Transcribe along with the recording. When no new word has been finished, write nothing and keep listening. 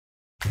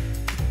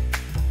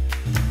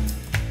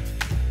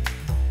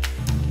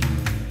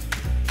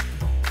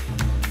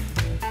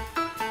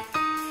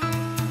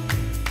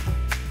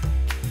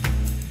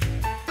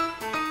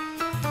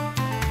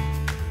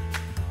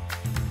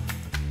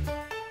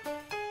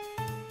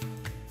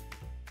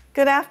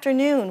Good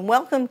afternoon.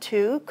 Welcome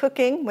to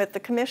Cooking with the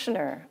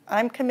Commissioner.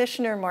 I'm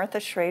Commissioner Martha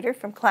Schrader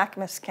from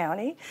Clackamas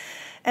County,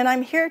 and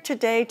I'm here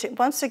today to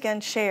once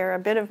again share a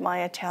bit of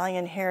my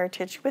Italian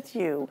heritage with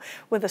you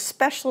with a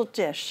special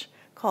dish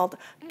called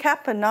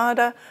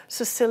Caponata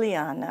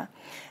Siciliana.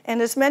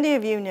 And as many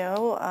of you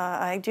know,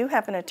 I do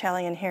have an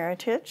Italian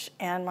heritage,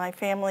 and my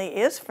family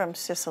is from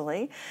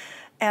Sicily,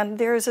 and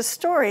there is a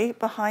story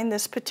behind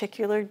this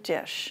particular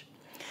dish.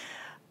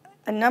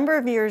 A number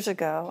of years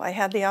ago, I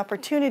had the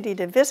opportunity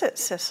to visit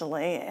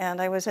Sicily,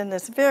 and I was in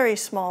this very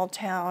small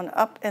town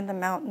up in the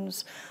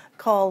mountains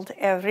called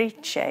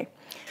Erice.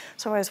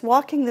 So I was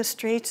walking the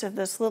streets of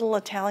this little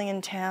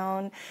Italian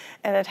town,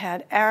 and it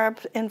had Arab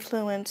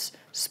influence,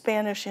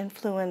 Spanish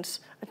influence,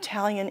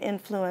 Italian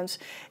influence.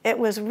 It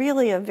was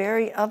really a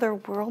very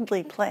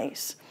otherworldly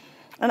place.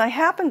 And I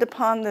happened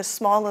upon this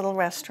small little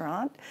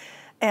restaurant,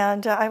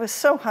 and I was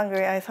so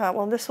hungry, I thought,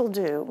 well, this will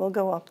do. We'll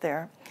go up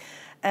there.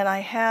 And I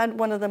had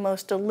one of the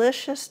most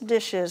delicious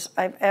dishes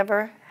I've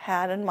ever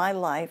had in my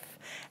life,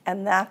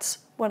 and that's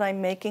what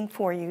I'm making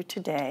for you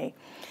today.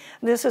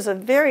 This is a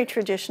very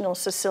traditional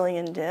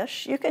Sicilian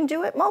dish. You can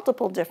do it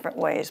multiple different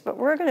ways, but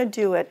we're going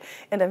to do it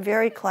in a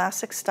very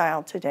classic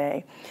style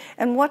today.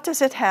 And what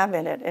does it have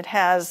in it? It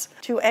has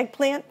 2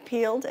 eggplant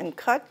peeled and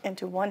cut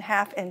into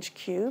 1/2 inch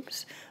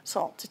cubes,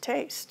 salt to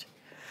taste,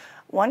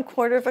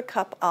 1/4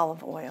 cup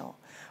olive oil,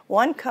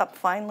 1 cup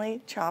finely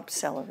chopped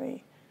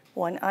celery,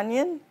 1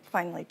 onion,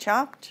 finely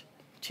chopped,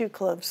 2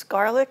 cloves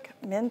garlic,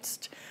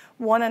 minced,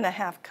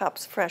 1½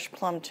 cups fresh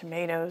plum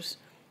tomatoes,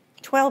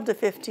 12 to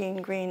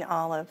 15 green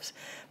olives,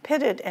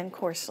 pitted and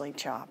coarsely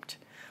chopped,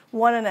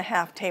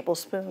 1½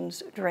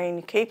 tablespoons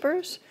drained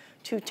capers,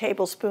 2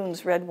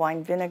 tablespoons red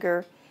wine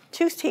vinegar,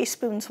 2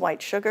 teaspoons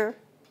white sugar,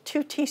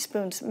 2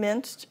 teaspoons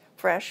minced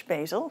fresh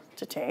basil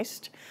to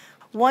taste,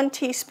 1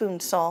 teaspoon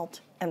salt,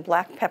 and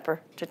black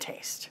pepper to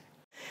taste.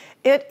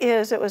 It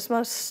was the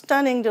most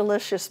stunning,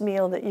 delicious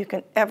meal that you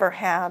can ever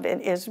have.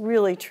 It is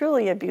really,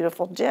 truly a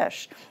beautiful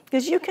dish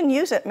because you can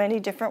use it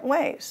many different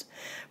ways.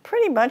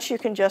 Pretty much you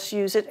can just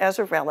use it as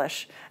a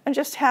relish and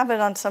just have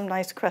it on some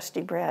nice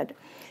crusty bread.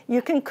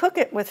 You can cook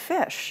it with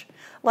fish.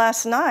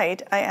 Last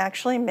night, I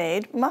actually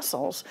made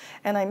mussels,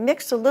 and I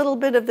mixed a little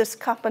bit of this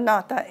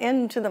caponata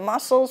into the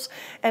mussels,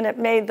 and it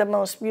made the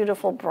most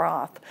beautiful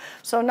broth.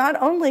 So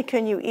not only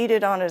can you eat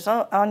it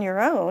on your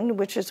own,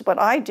 which is what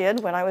I did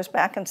when I was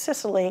back in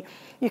Sicily,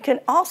 you can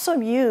also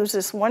use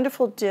this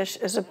wonderful dish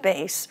as a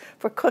base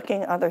for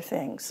cooking other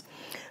things.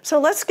 So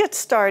let's get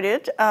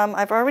started.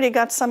 I've already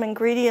got some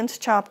ingredients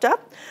chopped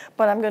up,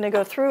 but I'm going to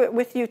go through it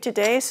with you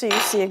today so you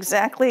see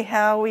exactly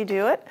how we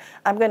do it.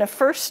 I'm going to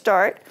first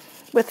start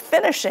with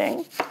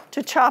finishing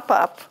to chop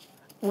up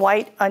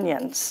white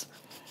onions.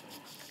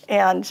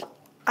 And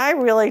I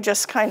really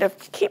just kind of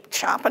keep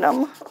chopping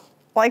them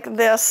like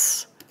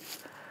this.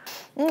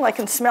 I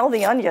can smell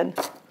the onion.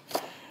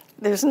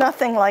 There's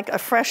nothing like a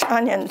fresh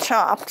onion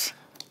chopped,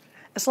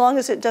 as long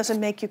as it doesn't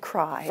make you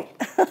cry.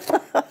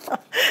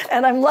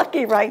 And I'm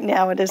lucky right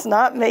now, it is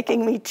not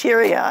making me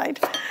teary-eyed.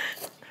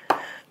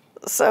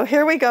 So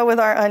here we go with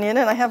our onion,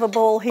 and I have a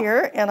bowl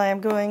here, and I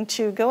am going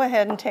to go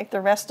ahead and take the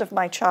rest of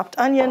my chopped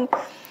onion,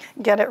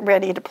 get it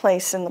ready to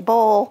place in the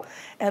bowl,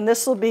 and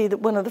this will be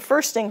one of the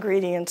first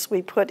ingredients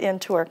we put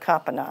into our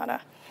caponata.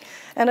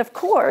 And of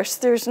course,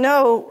 there's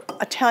no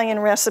Italian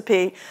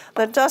recipe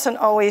that doesn't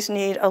always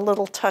need a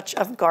little touch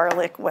of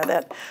garlic with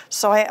it.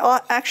 So I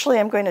actually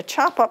am going to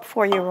chop up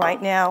for you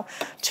right now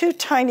 2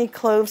 tiny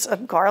cloves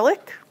of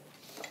garlic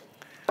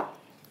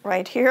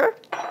right here.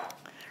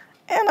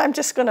 And I'm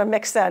just going to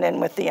mix that in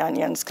with the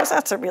onions because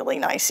that's a really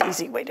nice,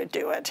 easy way to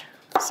do it.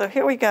 So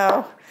here we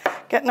go,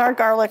 getting our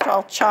garlic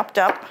all chopped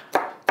up.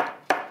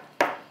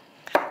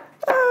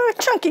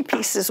 Chunky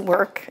pieces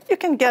work. You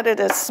can get it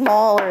as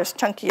small or as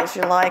chunky as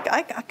you like.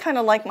 I kind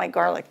of like my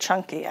garlic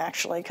chunky,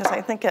 actually, because I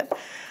think it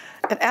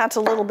adds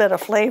a little bit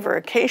of flavor.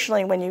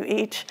 Occasionally when you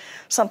eat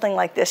something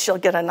like this, you'll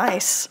get a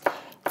nice,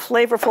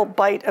 flavorful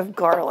bite of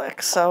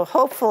garlic. So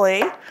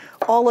hopefully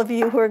all of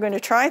you who are going to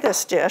try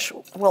this dish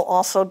will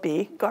also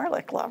be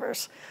garlic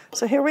lovers.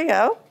 So here we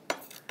go.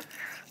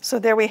 So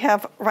there we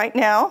have right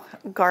now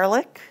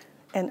garlic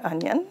and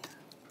onion.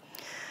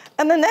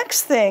 And the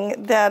next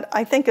thing that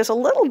I think is a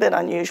little bit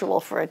unusual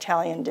for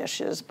Italian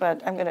dishes,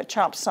 but I'm going to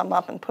chop some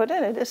up and put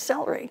in it, is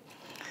celery.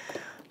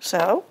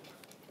 So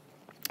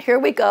here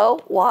we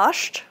go,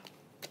 washed,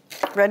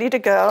 ready to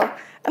go.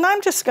 And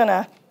I'm just going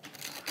to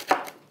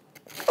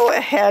go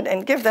ahead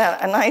and give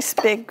that a nice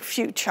big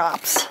few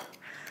chops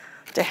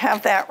to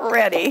have that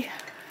ready.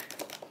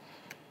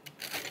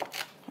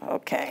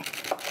 Okay.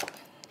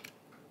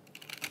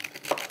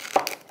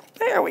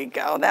 There we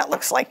go. That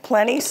looks like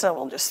plenty, so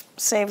we'll just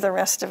save the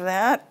rest of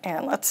that,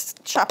 and let's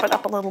chop it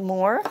up a little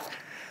more.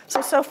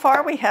 So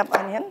far we have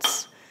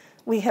onions,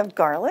 we have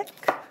garlic,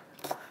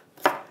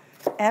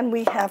 and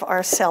we have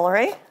our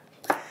celery.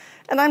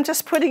 And I'm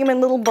just putting them in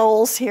little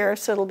bowls here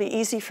so it'll be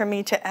easy for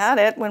me to add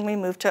it when we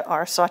move to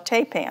our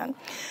saute pan.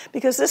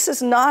 Because this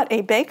is not a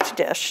baked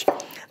dish.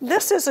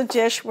 This is a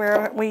dish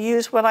where we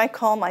use what I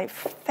call my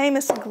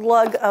famous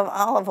glug of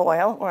olive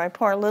oil, where I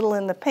pour a little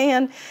in the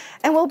pan,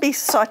 and we'll be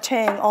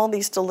sauteing all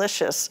these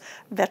delicious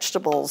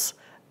vegetables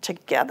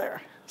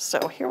together.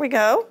 So here we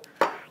go.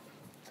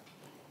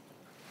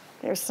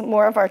 There's some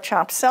more of our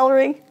chopped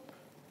celery.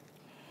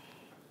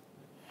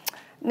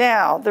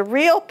 Now, the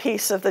real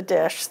piece of the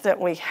dish that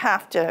we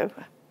have to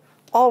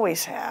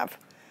always have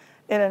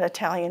in an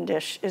Italian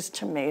dish is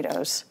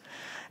tomatoes.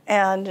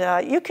 And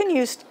you can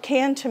use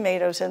canned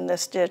tomatoes in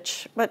this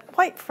dish, but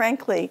quite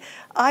frankly,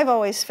 I've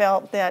always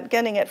felt that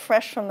getting it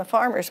fresh from the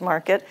farmer's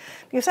market,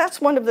 because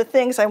that's one of the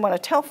things I want to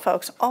tell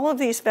folks, all of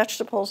these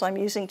vegetables I'm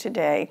using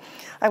today,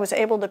 I was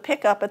able to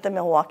pick up at the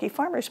Milwaukee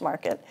Farmer's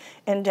Market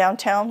in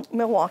downtown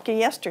Milwaukee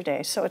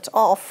yesterday. So it's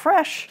all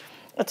fresh,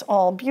 it's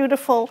all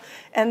beautiful,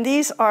 and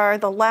these are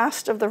the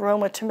last of the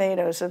Roma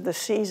tomatoes of the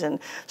season.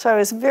 So I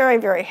was very,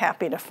 very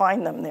happy to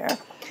find them there.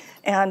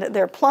 And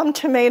they're plum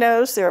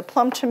tomatoes. They're a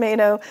plum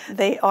tomato.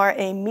 They are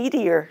a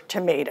meatier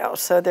tomato,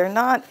 so they're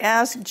not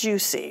as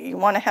juicy. You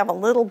want to have a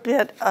little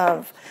bit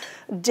of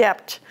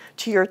depth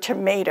to your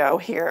tomato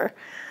here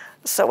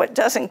so it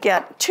doesn't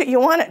get too,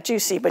 you want it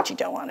juicy, but you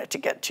don't want it to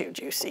get too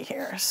juicy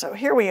here. So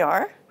here we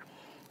are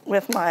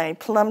with my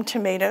plum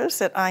tomatoes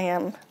that I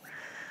am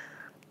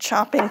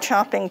chopping,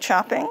 chopping,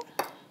 chopping.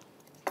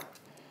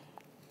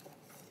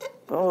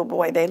 Oh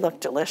boy, they look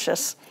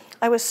delicious.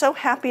 I was so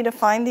happy to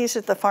find these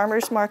at the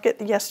farmer's market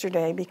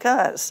yesterday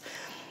because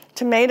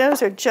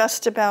tomatoes are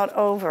just about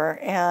over,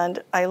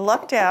 and I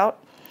lucked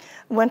out,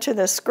 went to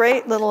this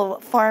great little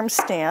farm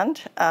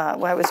stand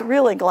where I was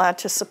really glad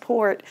to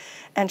support,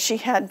 and she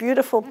had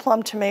beautiful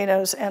plum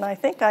tomatoes, and I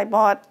think I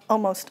bought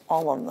almost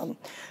all of them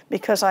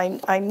because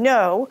I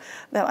know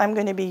that I'm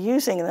going to be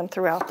using them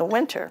throughout the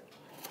winter.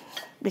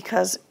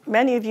 Because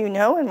many of you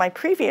know in my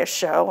previous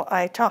show,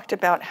 I talked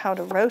about how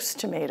to roast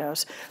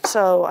tomatoes.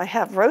 So I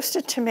have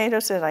roasted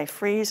tomatoes that I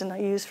freeze and I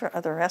use for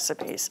other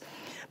recipes.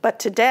 But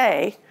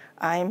today,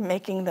 I'm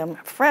making them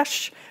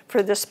fresh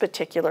for this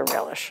particular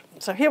relish.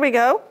 So here we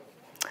go,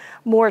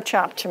 more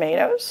chopped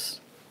tomatoes.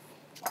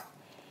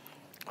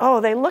 Oh,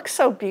 they look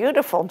so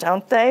beautiful,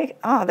 don't they?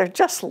 Oh, they're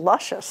just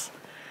luscious.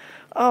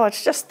 Oh,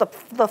 it's just the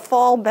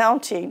fall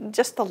bounty,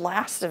 just the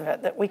last of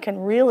it that we can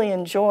really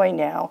enjoy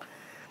now.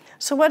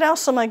 So what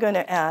else am I going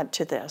to add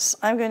to this?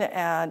 I'm going to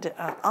add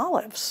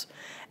olives.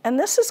 And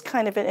this is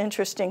kind of an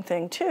interesting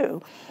thing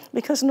too,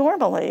 because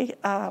normally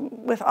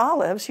with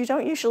olives, I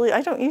don't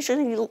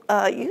usually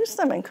use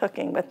them in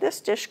cooking, but this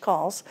dish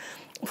calls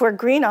for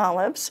green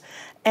olives.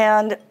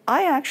 And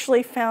I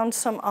actually found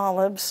some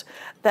olives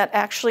that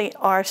actually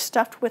are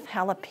stuffed with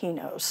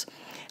jalapenos.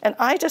 And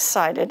I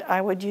decided I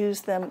would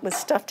use them with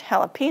stuffed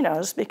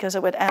jalapenos because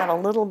it would add a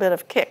little bit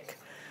of kick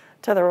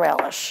to the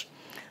relish.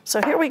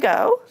 So here we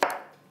go.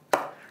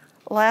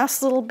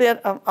 Last little bit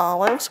of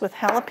olives with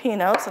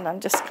jalapenos, and I'm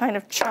just kind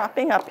of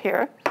chopping up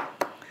here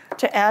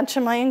to add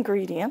to my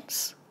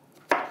ingredients.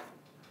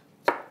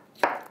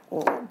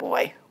 Oh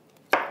boy.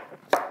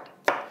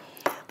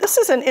 This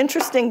is an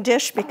interesting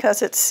dish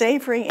because it's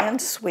savory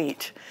and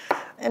sweet.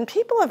 And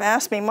people have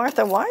asked me,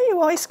 Martha, why are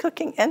you always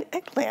cooking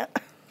eggplant?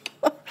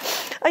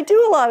 I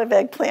do a lot of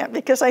eggplant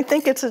because I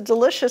think it's a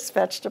delicious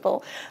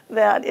vegetable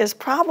that is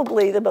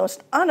probably the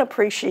most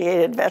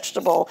unappreciated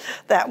vegetable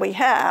that we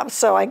have.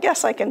 So I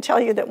guess I can tell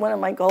you that one of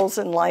my goals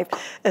in life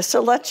is to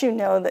let you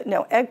know that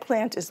no,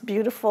 eggplant is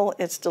beautiful,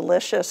 it's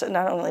delicious, it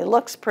not only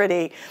looks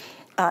pretty,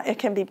 it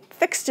can be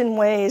fixed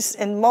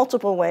in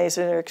multiple ways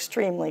that are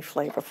extremely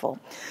flavorful.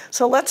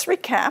 So let's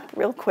recap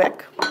real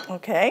quick,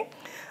 okay?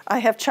 I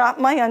have chopped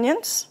my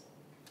onions.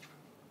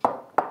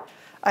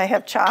 I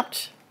have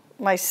chopped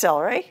my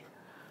celery.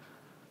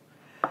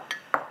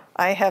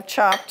 I have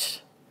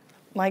chopped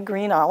my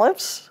green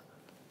olives,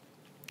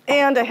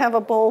 and I have a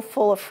bowl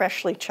full of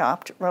freshly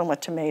chopped Roma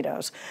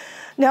tomatoes.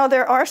 Now,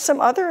 there are some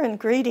other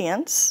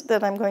ingredients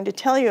that I'm going to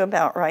tell you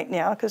about right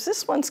now, because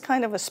this one's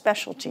kind of a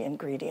specialty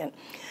ingredient.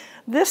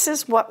 This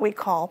is what we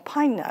call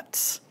pine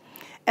nuts,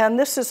 and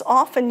this is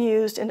often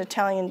used in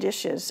Italian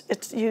dishes.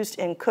 It's used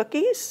in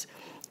cookies,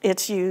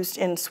 it's used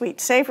in sweet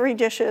savory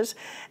dishes,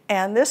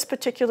 and this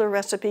particular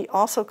recipe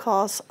also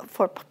calls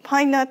for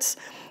pine nuts.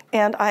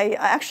 And I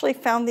actually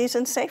found these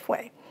in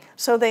Safeway.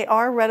 So they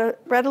are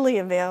readily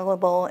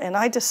available, and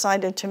I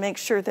decided to make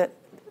sure that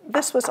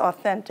this was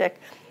authentic,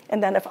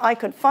 and then if I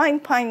could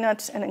find pine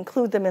nuts and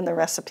include them in the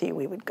recipe,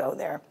 we would go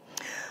there.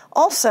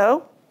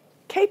 Also,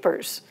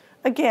 capers.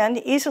 Again,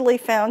 easily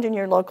found in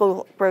your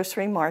local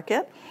grocery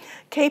market.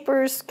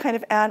 Capers kind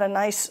of add a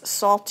nice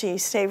salty,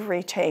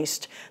 savory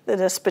taste to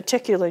this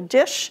particular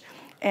dish.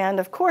 And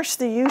of course,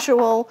 the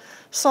usual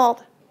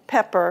salt,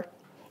 pepper,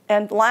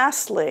 and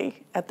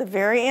lastly, at the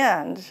very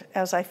end,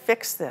 as I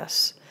fix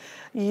this,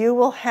 you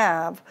will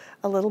have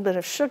a little bit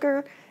of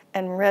sugar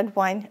and red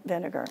wine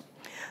vinegar.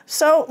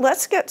 So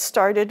let's get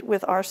started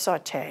with our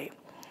saute.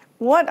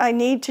 What I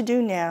need to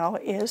do now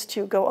is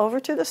to go over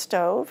to the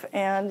stove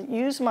and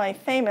use my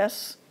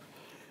famous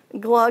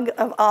glug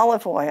of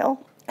olive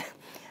oil.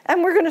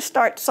 And we're going to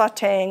start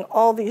sauteing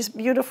all these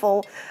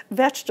beautiful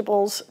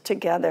vegetables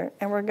together.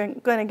 And we're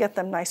going to get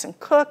them nice and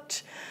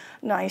cooked,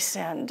 nice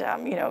and,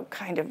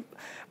 kind of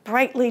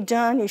brightly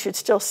done. You should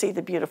still see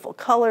the beautiful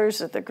colors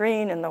of the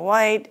green and the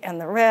white and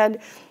the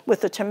red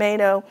with the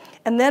tomato.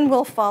 And then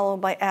we'll follow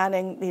by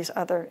adding these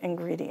other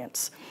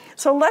ingredients.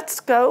 So let's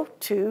go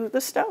to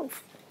the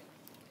stove.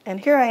 And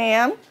here I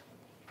am.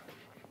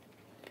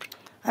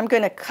 I'm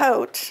going to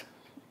coat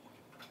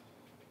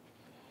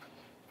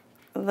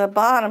the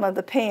bottom of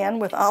the pan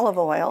with olive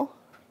oil.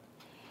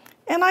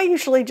 And I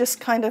usually just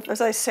kind of, as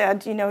I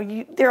said,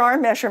 there are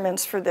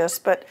measurements for this,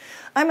 but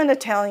I'm an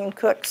Italian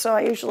cook, so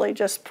I usually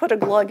just put a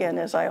glug in,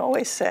 as I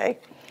always say.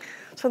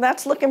 So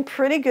that's looking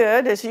pretty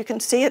good. As you can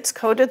see, it's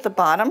coated the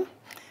bottom.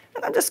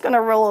 And I'm just going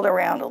to roll it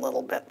around a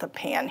little bit, the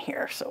pan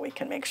here, so we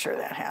can make sure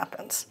that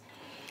happens.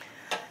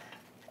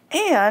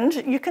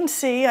 And you can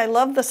see I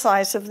love the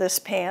size of this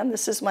pan.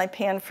 This is my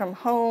pan from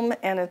home,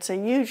 and it's a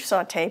huge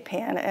saute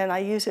pan, and I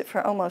use it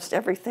for almost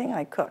everything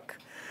I cook.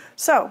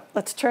 So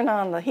let's turn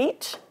on the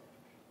heat.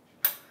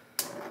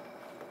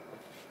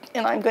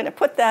 And I'm going to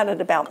put that at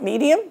about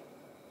medium.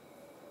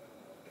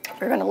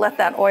 We're going to let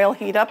that oil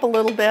heat up a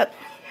little bit.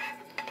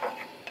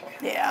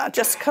 Yeah,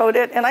 just coat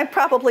it. And I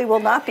probably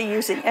will not be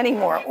using any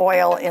more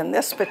oil in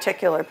this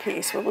particular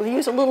piece. We'll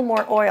use a little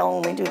more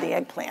oil when we do the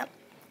eggplant.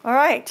 All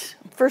right,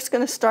 I'm first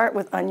going to start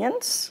with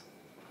onions.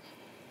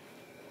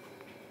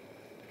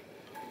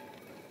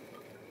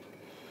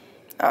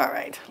 All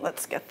right,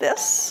 let's get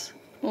this.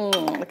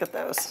 Look at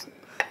those.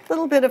 A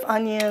little bit of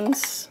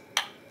onions.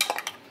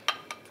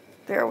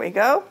 There we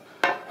go.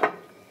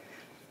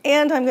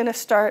 And I'm going to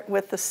start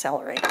with the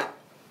celery.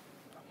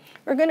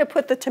 We're going to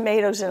put the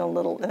tomatoes in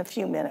a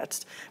few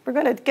minutes. We're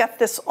going to get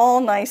this all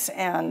nice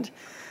and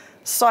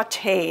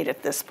sauteed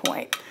at this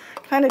point.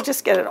 Kind of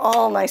just get it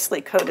all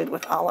nicely coated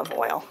with olive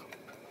oil.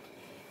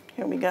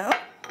 Here we go.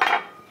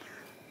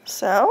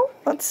 So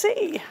let's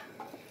see.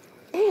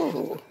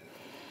 Ooh.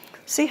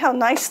 See how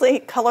nicely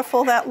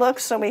colorful that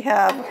looks? So we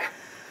have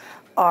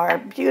our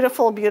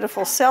beautiful,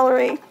 beautiful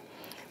celery.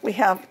 We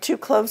have 2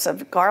 cloves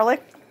of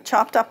garlic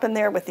chopped up in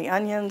there with the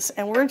onions,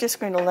 and we're just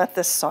going to let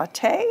this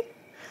saute.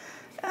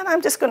 And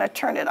I'm just going to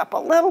turn it up a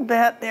little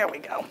bit. There we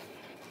go.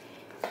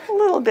 A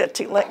little bit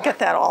to get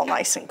that all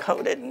nice and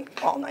coated and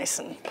all nice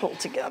and pulled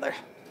together.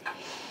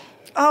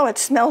 Oh, it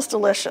smells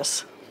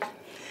delicious.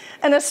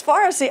 And as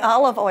far as the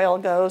olive oil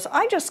goes,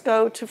 I just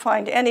go to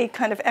find any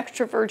kind of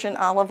extra virgin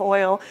olive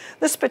oil.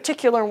 This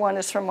particular one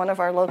is from one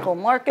of our local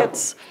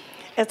markets.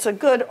 It's a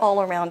good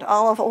all-around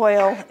olive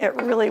oil. It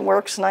really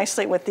works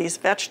nicely with these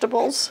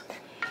vegetables.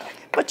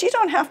 But you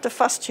don't have to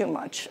fuss too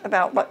much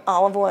about what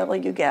olive oil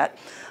you get.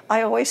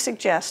 I always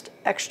suggest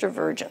extra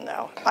virgin,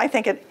 though. I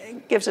think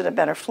it gives it a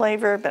better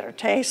flavor, better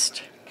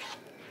taste.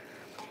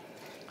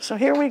 So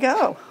here we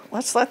go.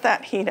 Let's let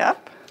that heat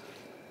up.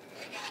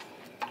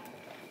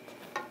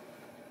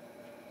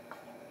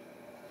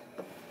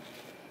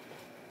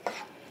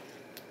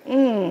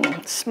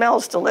 It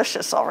smells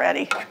delicious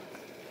already.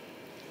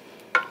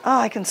 Oh,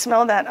 I can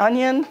smell that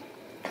onion.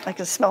 I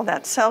can smell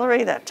that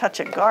celery, that touch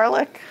of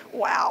garlic.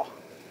 Wow.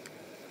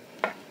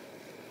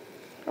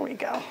 There we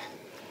go.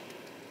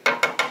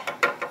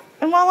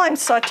 And while I'm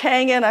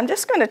sauteing it, I'm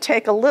just going to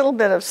take a little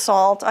bit of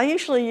salt. I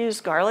usually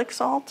use garlic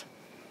salt.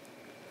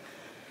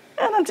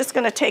 And I'm just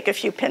going to take a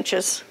few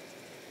pinches.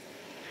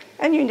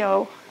 And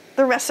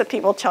the recipe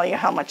will tell you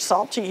how much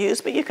salt to use,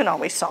 but you can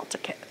always salt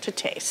to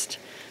taste,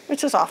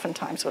 which is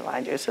oftentimes what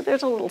I do. So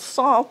there's a little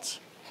salt.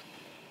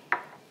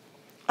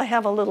 I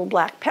have a little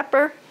black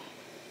pepper.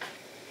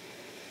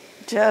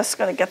 Just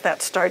going to get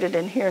that started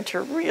in here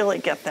to really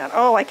get that.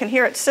 Oh, I can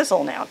hear it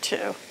sizzle now,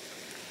 too.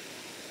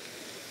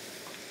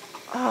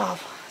 Oh,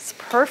 it's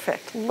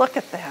perfect. Look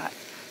at that.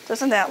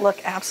 Doesn't that look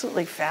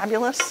absolutely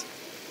fabulous?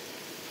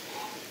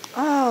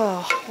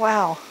 Oh,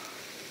 wow.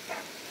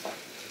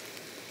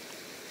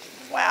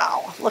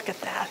 Wow, look at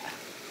that.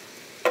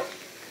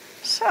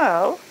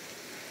 So,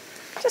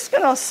 just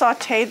going to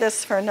saute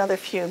this for another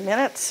few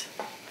minutes.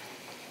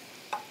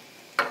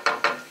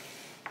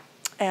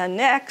 And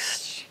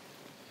next,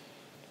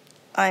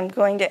 I'm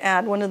going to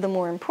add one of the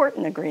more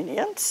important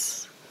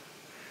ingredients,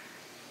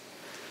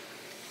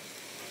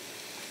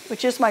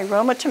 which is my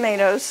Roma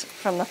tomatoes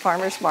from the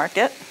farmer's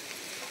market.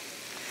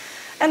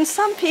 And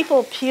some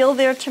people peel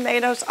their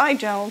tomatoes. I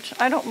don't.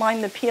 I don't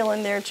mind the peel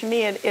in there. To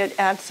me, it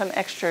adds some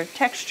extra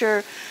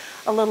texture,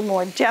 a little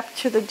more depth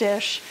to the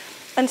dish.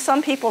 And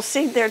some people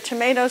seed their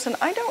tomatoes, and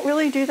I don't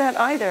really do that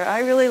either. I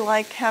really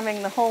like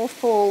having the whole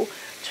full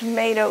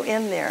tomato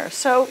in there.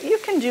 So you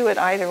can do it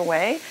either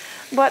way.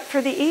 But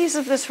for the ease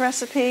of this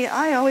recipe,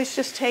 I always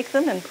just take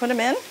them and put them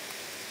in.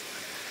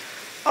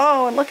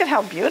 Oh, and look at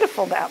how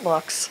beautiful that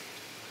looks.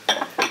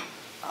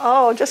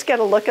 Oh, just get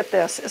a look at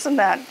this. Isn't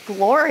that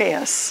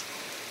glorious?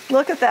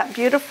 Look at that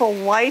beautiful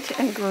white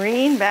and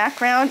green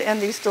background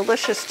and these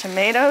delicious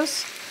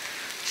tomatoes.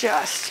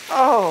 Just,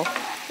 oh,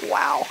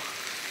 wow.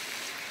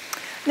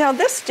 Now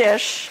this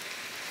dish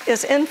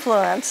is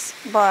influenced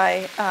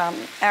by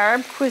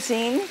Arab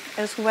cuisine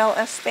as well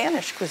as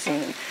Spanish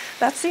cuisine.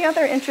 That's the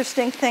other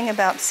interesting thing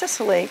about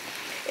Sicily.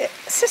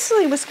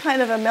 Sicily was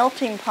kind of a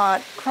melting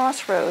pot,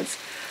 crossroads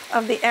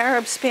of the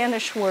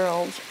Arab-Spanish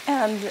world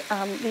and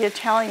the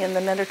Italian,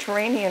 the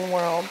Mediterranean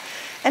world.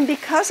 And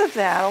because of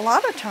that, a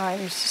lot of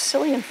times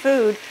Sicilian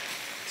food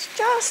is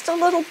just a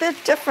little bit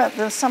different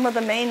than some of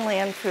the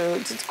mainland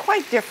foods. It's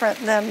quite different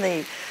than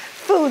the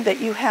food that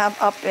you have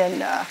up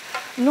in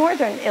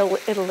northern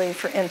Italy,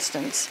 for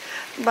instance.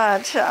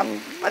 But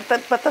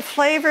the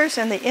flavors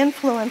and the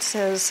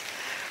influences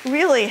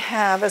really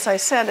have, as I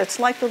said, it's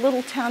like the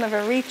little town of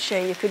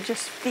Arice. You could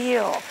just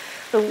feel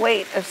the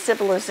weight of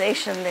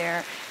civilization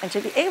there. And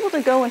to be able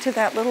to go into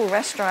that little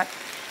restaurant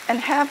and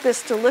have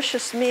this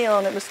delicious meal,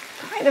 and it was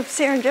kind of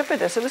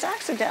serendipitous. It was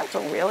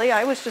accidental, really.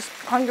 I was just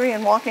hungry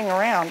and walking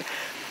around.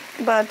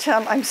 But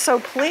I'm so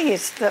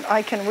pleased that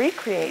I can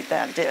recreate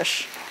that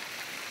dish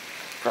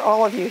for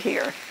all of you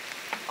here.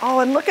 Oh,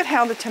 and look at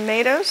how the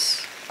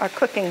tomatoes are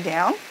cooking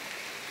down.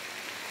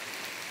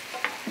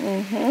 We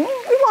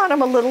want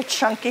them a little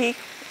chunky.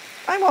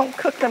 I won't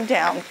cook them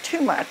down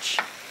too much.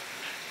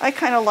 I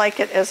kind of like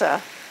it as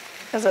a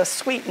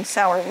sweet and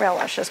sour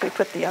relish as we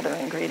put the other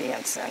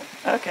ingredients in.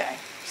 Okay,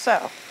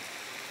 so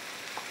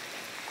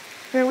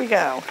here we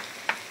go.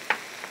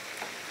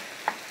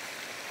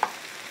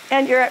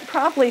 And you're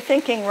probably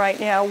thinking right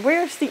now,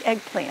 where's the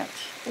eggplant?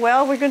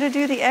 Well, we're going to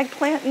do the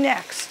eggplant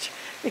next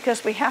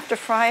because we have to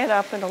fry it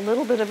up in a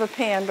little bit of a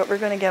pan, but we're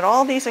going to get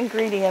all these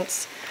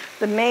ingredients,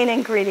 the main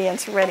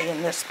ingredients, ready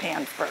in this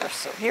pan first.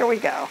 So here we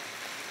go.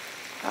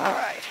 All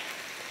right.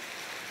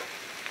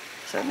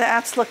 So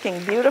that's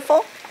looking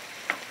beautiful.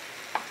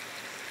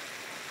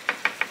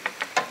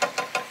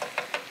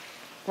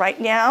 Right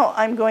now,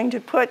 I'm going to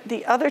put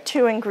the other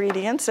two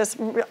ingredients.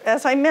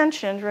 As I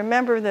mentioned,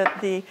 remember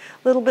that the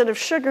little bit of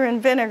sugar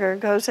and vinegar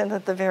goes in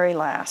at the very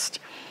last.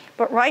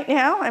 But right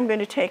now, I'm going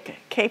to take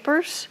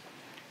capers,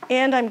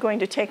 and I'm going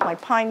to take my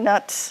pine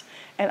nuts,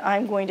 and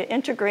I'm going to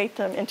integrate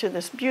them into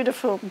this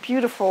beautiful,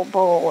 beautiful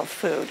bowl of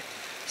food.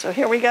 So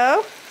here we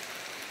go.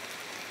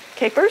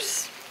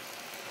 Capers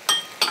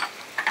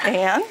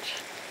and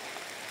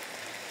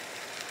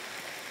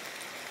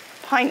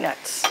pine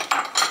nuts.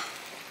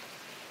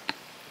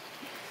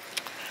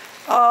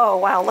 Oh,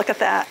 wow, look at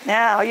that.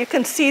 Now you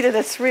can see that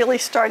it's really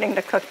starting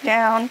to cook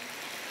down.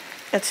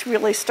 It's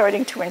really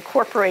starting to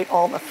incorporate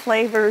all the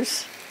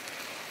flavors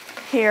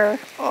here.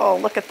 Oh,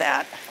 look at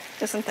that.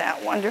 Isn't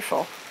that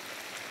wonderful?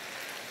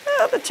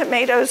 Oh, the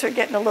tomatoes are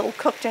getting a little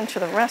cooked into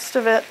the rest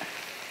of it.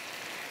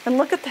 And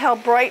look at how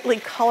brightly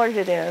colored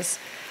it is.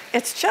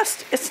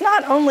 It's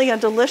not only a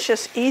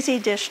delicious, easy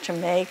dish to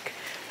make,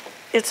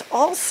 it's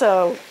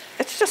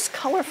just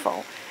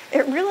colorful.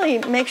 It really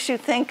makes you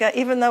think,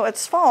 even though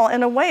it's fall,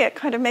 in a way it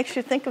kind of makes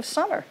you think of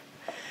summer.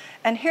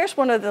 And here's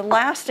one of the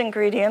last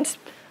ingredients.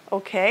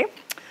 Okay,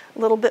 a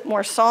little bit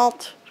more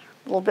salt,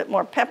 a little bit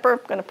more pepper.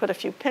 I'm going to put a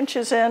few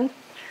pinches in.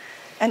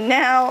 And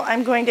now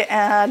I'm going to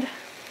add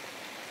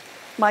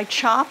my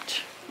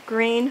chopped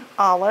green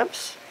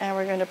olives, and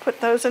we're going to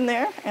put those in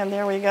there, and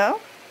there we go.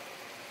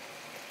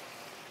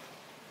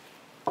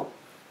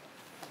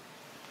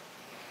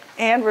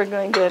 And we're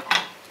going to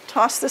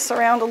toss this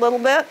around a little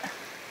bit.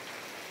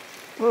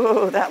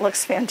 Ooh, that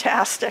looks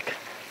fantastic.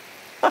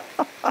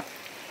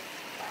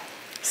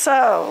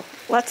 So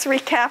let's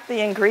recap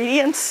the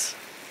ingredients: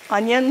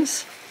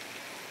 onions,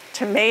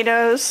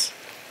 tomatoes,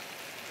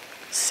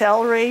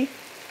 celery,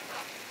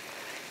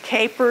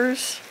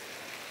 capers,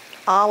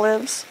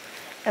 olives,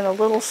 and a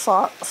little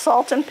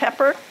salt and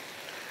pepper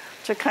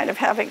to kind of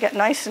have it get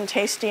nice and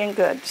tasty and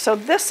good. So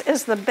this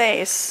is the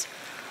base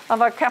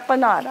of our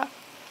caponata.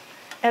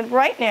 And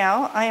right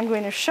now, I am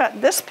going to shut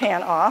this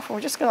pan off.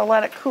 We're just going to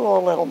let it cool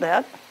a little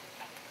bit.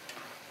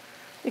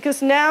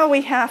 Because now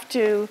we have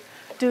to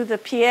do the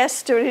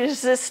pièce de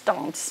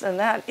résistance, and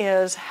that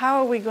is how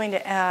are we going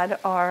to add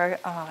our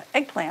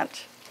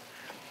eggplant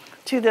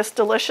to this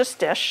delicious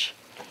dish,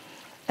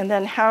 and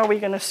then how are we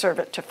going to serve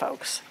it to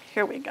folks.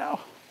 Here we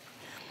go.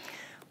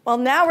 Well,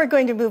 now we're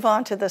going to move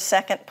on to the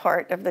second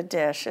part of the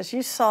dish. As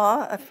you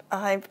saw,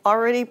 I've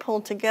already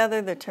pulled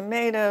together the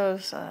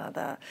tomatoes,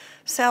 the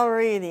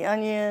celery, the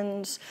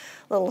onions,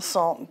 a little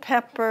salt and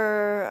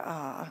pepper,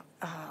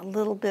 a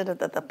little bit of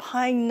the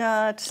pine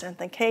nuts and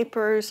the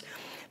capers.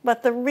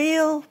 But the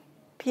real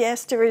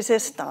pièce de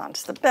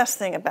résistance, the best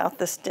thing about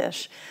this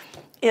dish,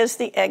 is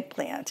the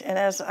eggplant. And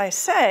as I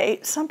say,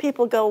 some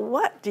people go,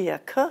 what do you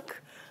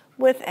cook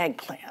with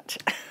eggplant?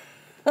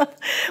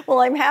 Well,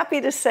 I'm happy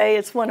to say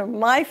it's one of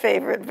my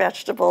favorite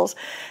vegetables,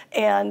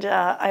 and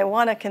I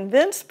want to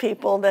convince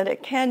people that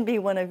it can be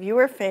one of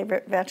your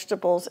favorite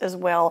vegetables as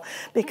well,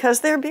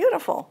 because they're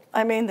beautiful.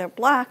 I mean, they're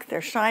black,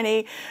 they're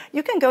shiny.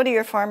 You can go to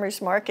your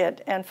farmer's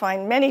market and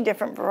find many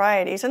different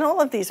varieties, and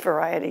all of these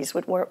varieties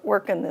would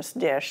work in this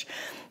dish.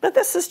 But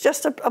this is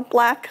just a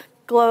black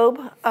globe,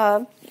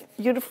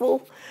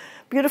 beautiful,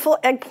 beautiful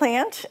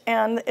eggplant,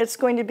 and it's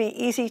going to be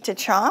easy to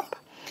chop.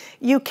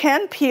 You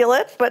can peel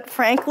it, but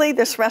frankly,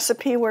 this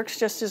recipe works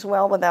just as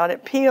well without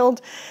it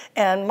peeled.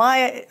 And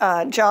my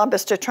job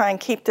is to try and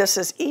keep this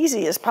as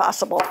easy as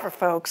possible for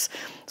folks.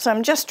 So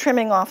I'm just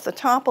trimming off the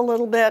top a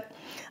little bit.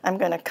 I'm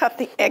going to cut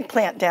the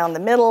eggplant down the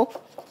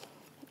middle.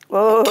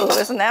 Whoa,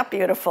 isn't that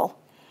beautiful?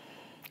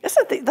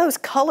 Isn't those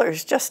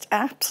colors just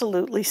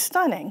absolutely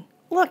stunning?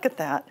 Look at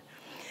that.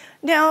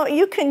 Now,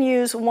 you can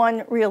use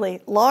one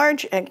really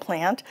large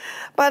eggplant,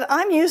 but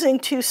I'm using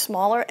 2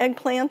 smaller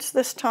eggplants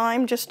this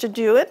time just to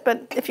do it.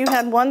 But if you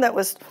had one that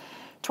was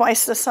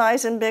twice the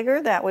size and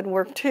bigger, that would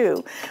work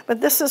too.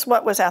 But this is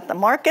what was at the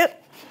market,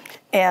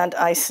 and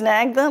I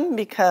snagged them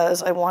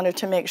because I wanted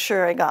to make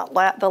sure I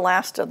got the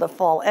last of the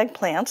fall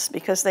eggplants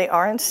because they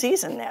are in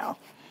season now.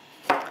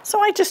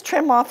 So I just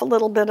trim off a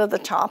little bit of the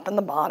top and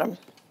the bottom.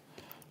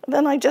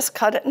 Then I just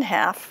cut it in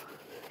half.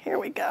 Here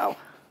we go.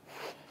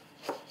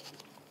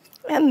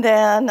 And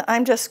then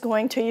I'm just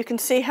going to, you can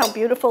see how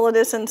beautiful it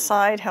is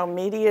inside, how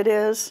meaty it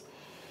is.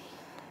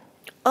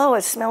 Oh,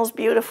 it smells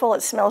beautiful.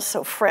 It smells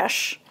so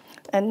fresh.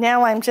 And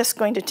now I'm just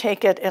going to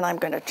take it and I'm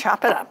going to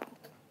chop it up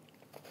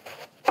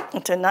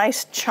into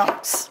nice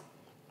chunks.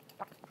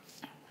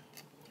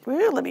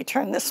 Ooh, let me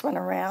turn this one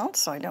around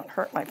so I don't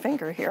hurt my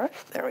finger here.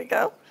 There we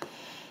go.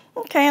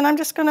 Okay, and I'm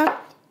just going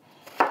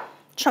to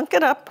chunk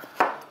it up.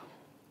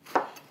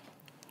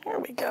 Here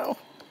we go.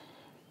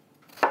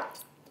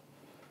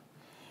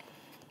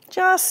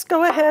 Just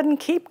go ahead and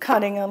keep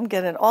cutting them,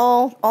 get it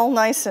all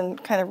nice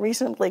and kind of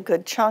reasonably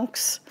good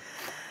chunks.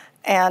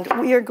 And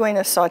we are going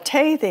to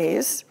saute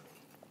these,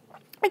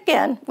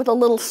 again, with a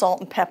little salt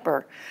and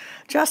pepper,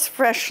 just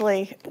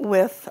freshly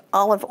with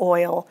olive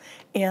oil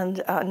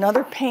in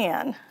another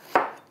pan.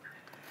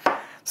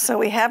 So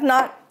we have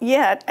not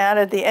yet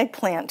added the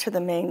eggplant to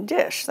the main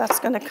dish. That's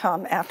going to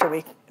come after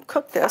we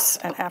cook this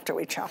and after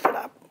we chop it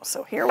up.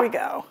 So here we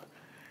go.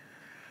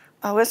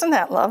 Oh, isn't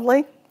that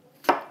lovely?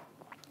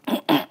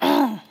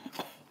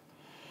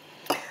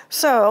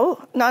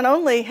 So not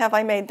only have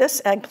I made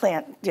this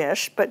eggplant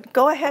dish, but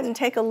go ahead and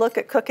take a look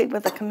at Cooking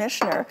with the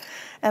Commissioner.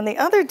 And the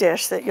other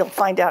dish that you'll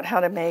find out how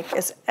to make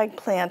is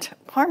eggplant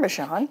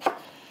parmesan,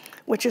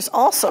 which is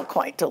also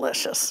quite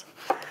delicious.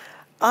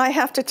 I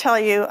have to tell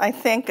you, I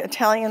think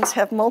Italians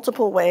have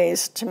multiple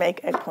ways to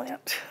make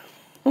eggplant.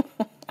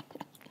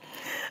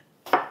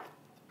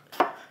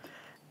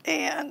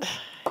 And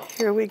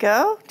here we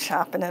go,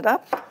 chopping it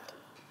up.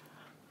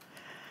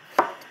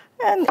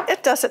 And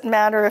it doesn't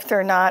matter if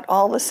they're not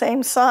all the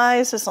same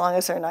size, as long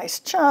as they're nice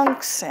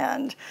chunks,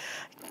 and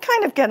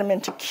kind of get them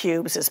into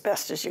cubes as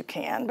best as you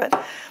can.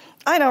 But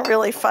I don't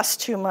really fuss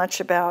too much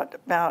about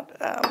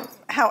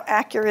how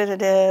accurate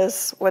it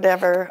is,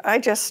 whatever. I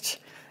just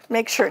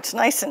make sure it's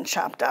nice and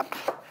chopped up.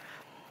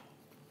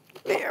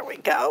 There we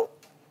go.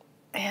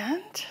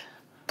 And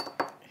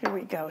here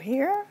we go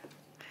here.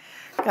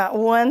 Got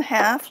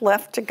 1/2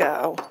 left to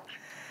go.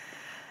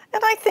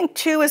 And I think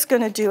 2 is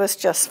going to do us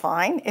just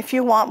fine. If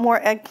you want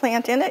more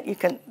eggplant in it, you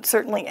can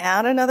certainly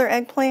add another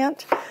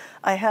eggplant.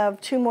 I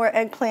have 2 more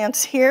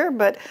eggplants here,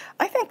 but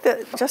I think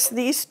that just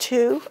these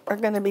 2 are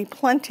going to be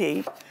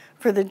plenty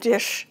for the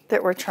dish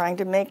that we're trying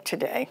to make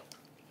today.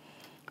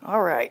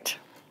 All right,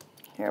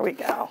 here we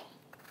go.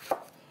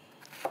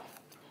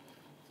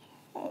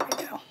 There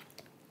we go.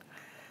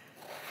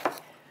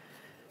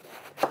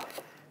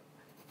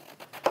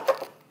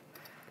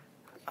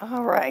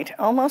 All right,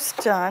 almost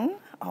done.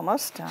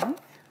 Almost done.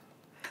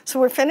 So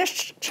we're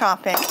finished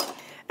chopping,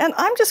 and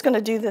I'm just going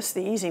to do this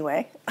the easy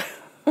way.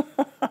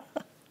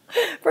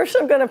 First,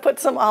 I'm going to put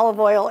some olive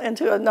oil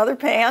into another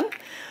pan.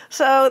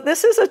 So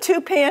this is a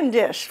 2-pan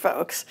dish,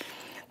 folks.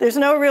 There's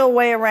no real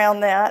way around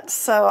that,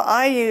 so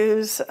I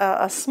use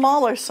a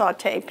smaller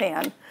saute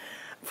pan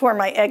for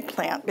my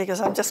eggplant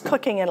because I'm just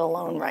cooking it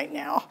alone right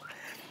now.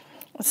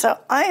 So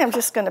I am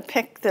just going to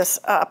pick this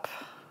up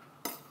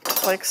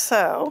like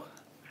so.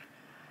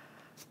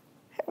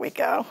 Here we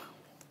go.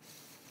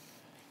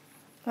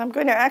 I'm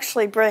going to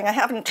actually I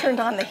haven't turned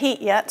on the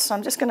heat yet, so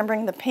I'm just going to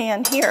bring the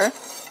pan here.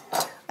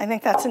 I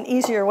think that's an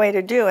easier way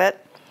to do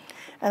it.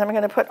 And I'm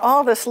going to put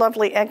all this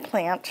lovely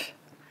eggplant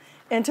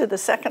into the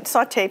second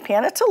saute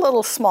pan. It's a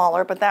little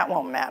smaller, but that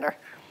won't matter.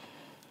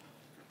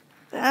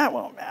 That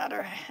won't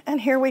matter.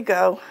 And here we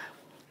go,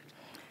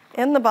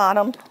 in the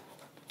bottom.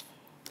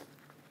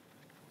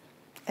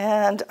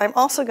 And I'm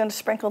also going to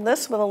sprinkle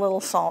this with a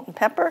little salt and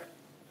pepper.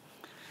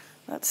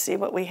 Let's see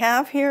what we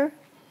have here.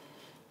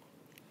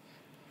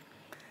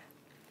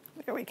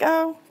 There we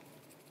go.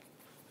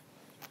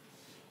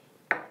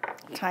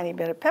 Tiny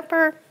bit of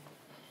pepper.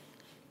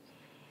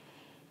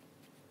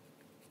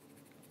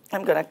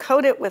 I'm going to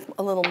coat it with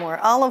a little more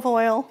olive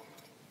oil.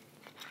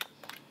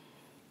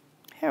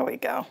 Here we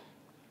go.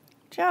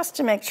 Just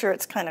to make sure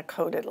it's kind of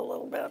coated a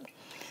little bit.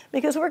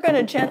 Because we're going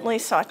to gently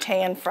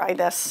saute and fry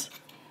this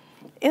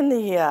in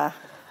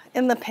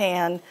the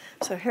pan.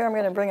 So here I'm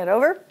going to bring it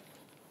over.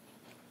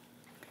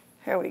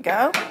 Here we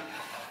go.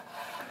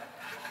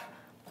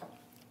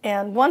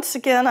 And once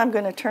again, I'm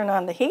going to turn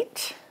on the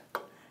heat.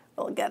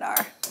 We'll get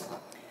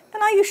and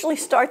And I usually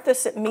start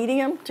this at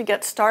medium to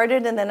get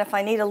started, and then if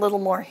I need a little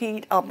more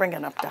heat, I'll bring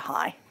it up to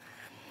high.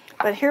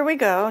 But here we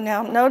go.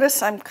 Now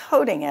notice I'm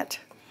coating it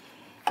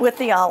with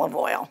the olive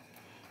oil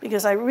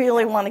because I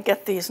really want to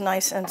get these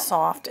nice and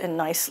soft and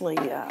nicely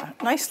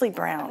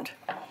browned.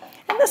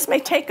 And this may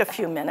take a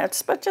few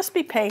minutes, but just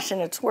be patient.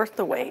 It's worth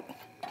the wait.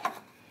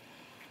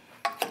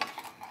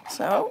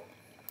 So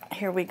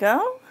here we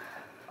go.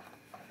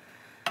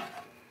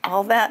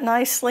 All that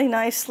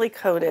nicely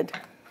coated.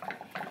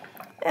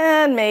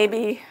 And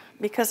maybe,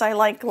 because I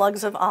like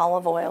glugs of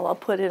olive oil, I'll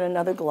put in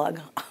another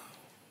glug.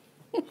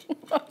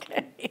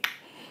 Okay,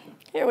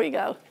 here we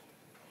go.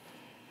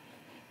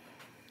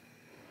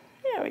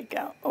 There we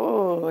go.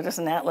 Oh,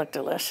 doesn't that look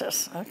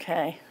delicious?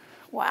 Okay,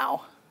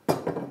 wow.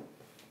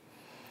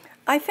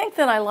 I think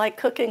that I like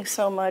cooking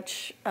so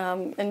much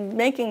and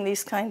making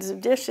these kinds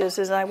of dishes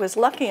is I was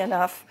lucky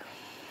enough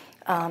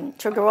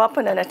to grow up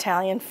in an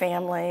Italian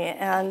family.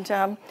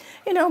 And,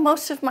 you know,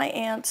 most of my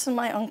aunts and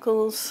my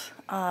uncles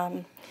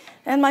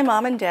and my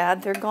mom and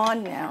dad, they're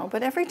gone now.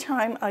 But every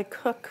time I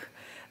cook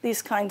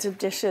these kinds of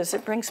dishes,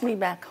 it brings me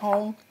back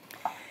home.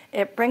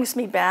 It brings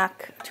me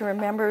back to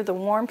remember the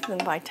warmth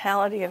and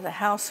vitality of the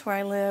house where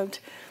I lived,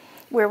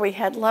 where we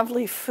had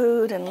lovely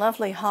food and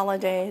lovely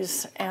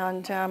holidays.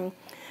 And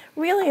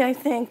really, I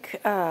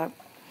think,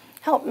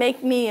 helped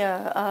make me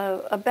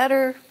a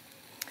better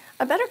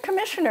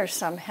commissioner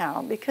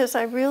somehow, because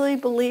I really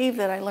believe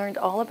that I learned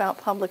all about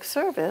public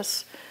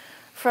service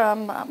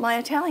from my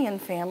Italian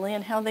family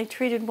and how they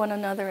treated one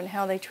another and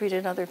how they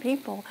treated other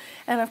people.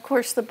 And of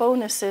course, the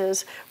bonus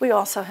is we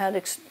also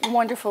had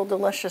wonderful,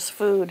 delicious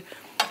food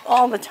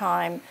all the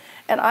time.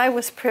 And I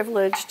was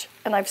privileged,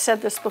 and I've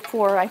said this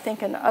before, I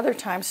think in other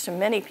times to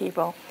many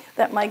people,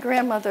 that my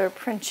grandmother,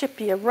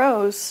 Principia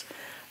Rose,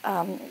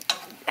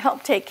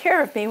 helped take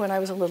care of me when I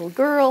was a little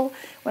girl,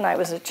 when I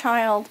was a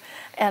child,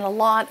 and a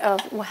lot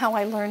of how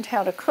I learned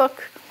how to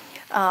cook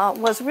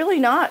was really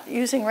not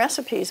using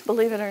recipes,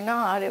 believe it or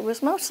not. It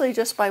was mostly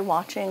just by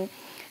watching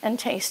and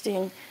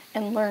tasting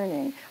and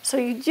learning. So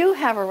you do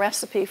have a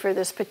recipe for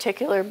this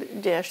particular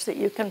dish that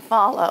you can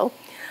follow.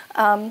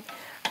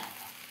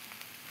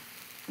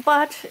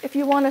 But if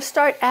you want to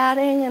start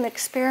adding and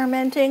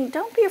experimenting,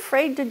 don't be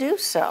afraid to do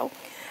so.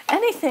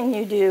 Anything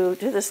you do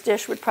to this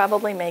dish would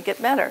probably make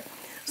it better.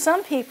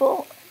 Some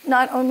people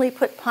not only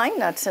put pine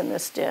nuts in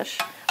this dish,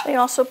 they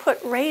also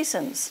put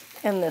raisins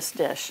in this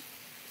dish.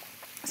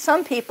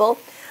 Some people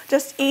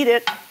just eat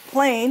it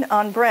plain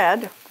on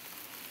bread,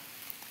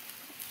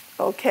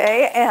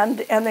 okay, and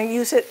they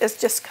use it as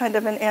just kind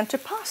of an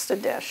antipasta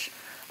dish.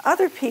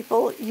 Other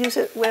people use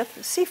it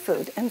with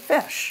seafood and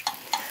fish.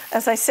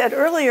 As I said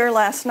earlier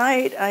last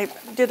night, I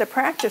did a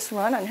practice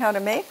run on how to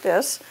make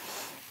this,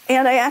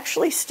 and I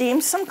actually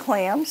steamed some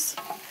clams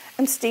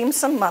and steamed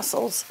some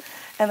mussels.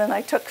 And then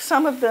I took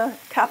some of the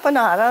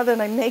caponata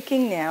that I'm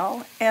making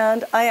now,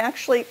 and I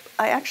actually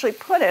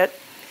put it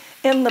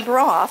in the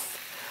broth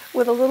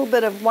with a little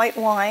bit of white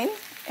wine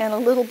and a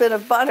little bit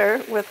of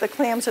butter with the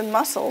clams and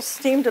mussels,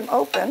 steamed them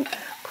open,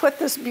 put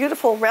this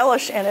beautiful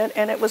relish in it,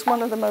 and it was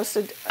one of the most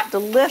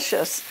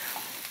delicious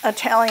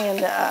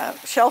Italian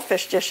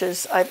shellfish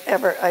dishes I've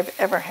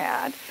ever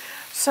had.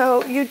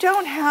 So you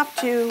don't have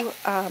to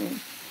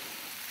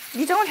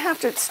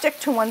stick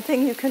to one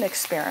thing. You can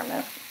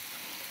experiment.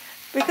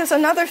 Because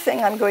another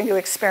thing I'm going to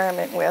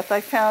experiment with,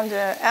 I found,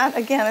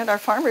 again, at our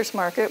farmer's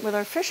market, with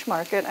our fish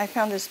market, I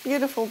found this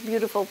beautiful,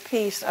 beautiful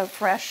piece of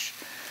fresh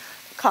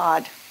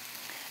cod.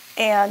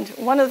 And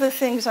one of the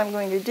things I'm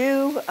going to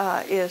do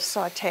is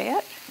saute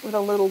it with a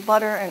little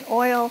butter and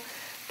oil,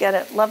 get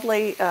it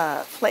lovely,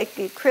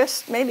 flaky,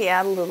 crisp, maybe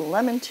add a little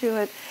lemon to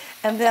it,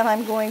 and then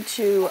I'm going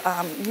to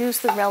use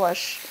the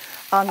relish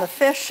on the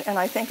fish, and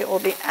I think it will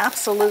be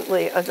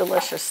absolutely a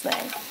delicious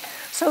thing.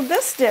 So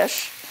this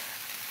dish,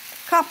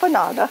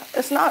 caponata,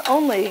 is not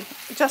only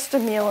just a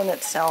meal in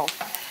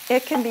itself.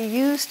 It can be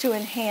used to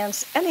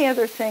enhance any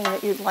other thing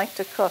that you'd like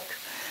to cook,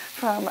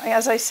 from,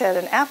 as I said,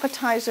 an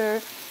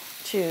appetizer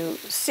to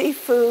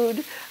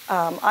seafood.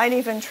 I'd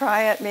even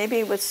try it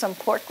maybe with some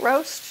pork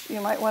roast. You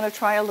might want to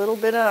try a little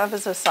bit of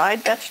as a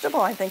side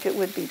vegetable. I think it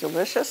would be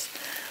delicious.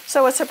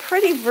 So it's a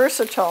pretty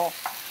versatile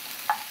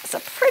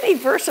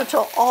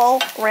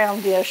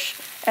all-round dish.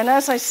 And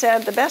as I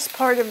said, the best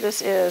part of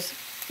this is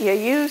you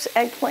use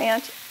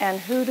eggplant, and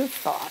who'd have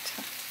thought?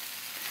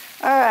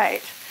 All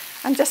right,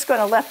 I'm just going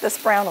to let this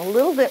brown a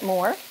little bit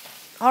more.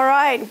 All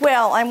right,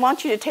 well, I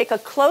want you to take a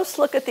close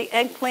look at the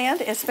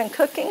eggplant. It's been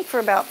cooking for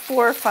about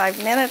 4 or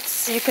 5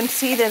 minutes. You can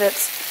see that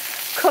it's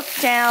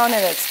cooked down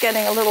and it's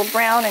getting a little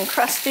brown and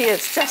crusty.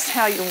 It's just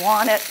how you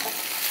want it.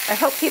 I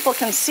hope people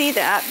can see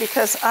that,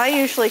 because I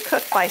usually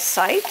cook by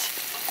sight,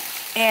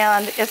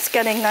 and it's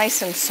getting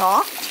nice and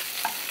soft.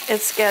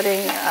 It's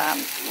getting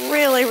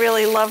really,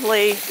 really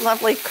lovely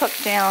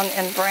cooked down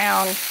and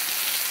brown,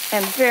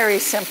 and very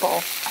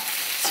simple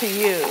to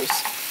use.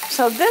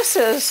 So this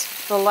is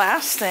the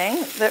last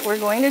thing that we're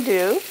going to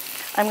do.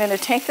 I'm going to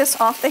take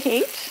this off the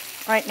heat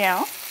right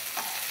now.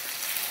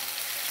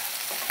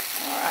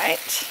 All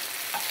right.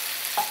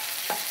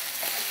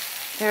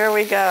 There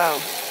we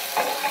go.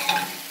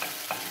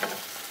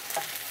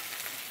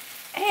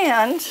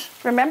 And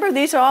remember,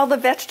 these are all the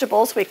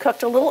vegetables we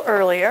cooked a little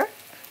earlier.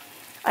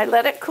 I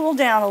let it cool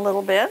down a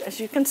little bit, as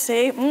you can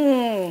see.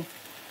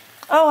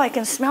 Oh, I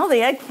can smell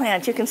the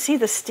eggplant. You can see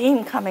the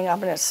steam coming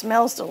up, and it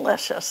smells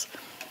delicious.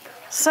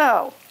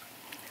 So,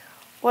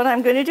 what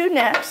I'm going to do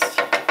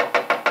next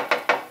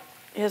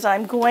is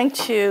I'm going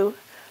to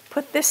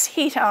put this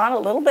heat on a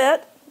little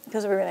bit,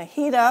 because we're going to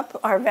heat up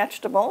our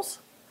vegetables.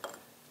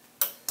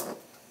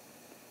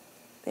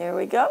 There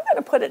we go. I'm going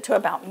to put it to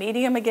about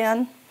medium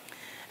again.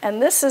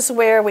 And this is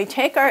where we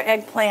take our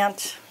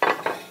eggplant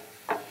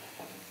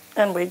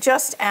and we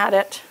just add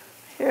it.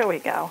 Here we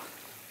go.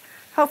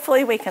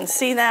 Hopefully we can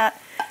see that.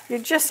 You're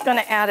just going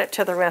to add it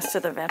to the rest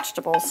of the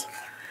vegetables.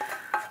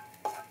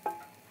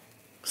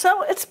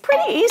 So it's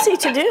pretty easy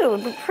to do.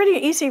 A pretty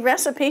easy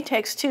recipe.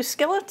 Takes 2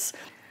 skillets.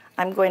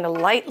 I'm going to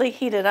lightly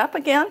heat it up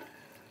again.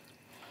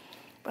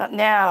 But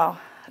now,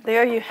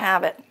 there you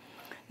have it.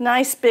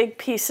 Nice big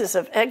pieces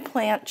of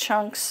eggplant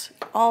chunks,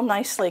 all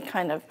nicely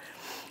kind of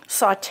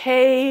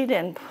sauteed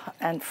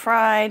and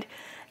fried.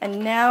 And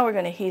now we're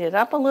going to heat it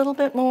up a little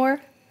bit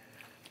more.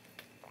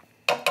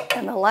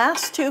 And the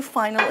last 2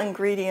 final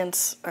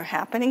ingredients are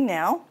happening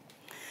now.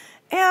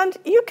 And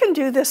you can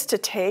do this to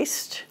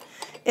taste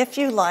if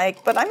you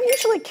like, but I'm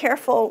usually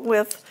careful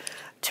with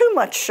too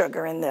much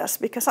sugar in this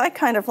because I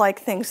kind of like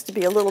things to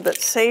be a little bit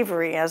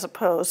savory as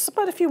opposed,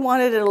 but if you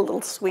wanted it a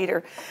little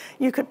sweeter,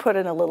 you could put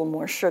in a little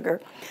more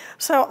sugar.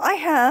 So I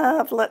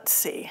have, let's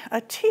see,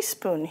 a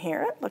teaspoon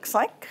here, it looks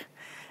like,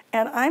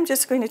 and I'm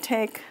just going to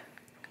take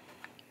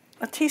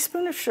a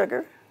teaspoon of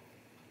sugar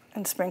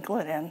and sprinkle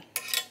it in.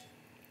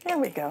 There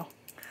we go.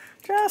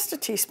 Just a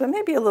teaspoon,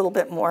 maybe a little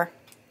bit more,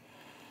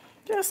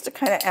 just to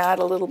kind of add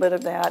a little bit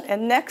of that.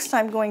 And next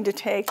I'm going to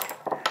take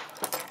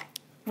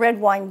red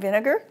wine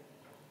vinegar.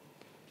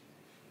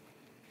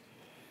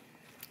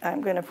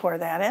 I'm going to pour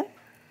that in.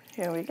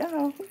 Here we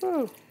go.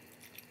 Ooh.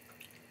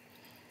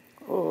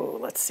 Ooh,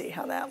 let's see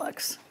how that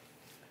looks.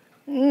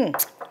 And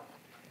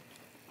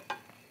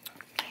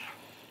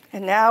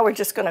now we're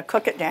just going to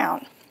cook it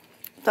down.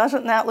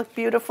 Doesn't that look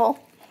beautiful?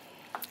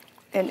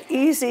 An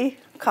easy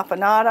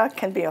caponata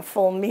can be a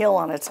full meal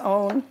on its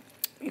own.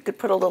 You could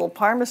put a little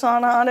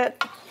Parmesan on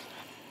it.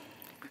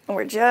 And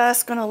we're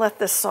just going to let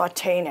this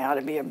saute now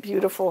to be a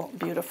beautiful,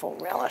 beautiful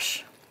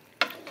relish.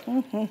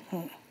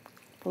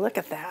 Look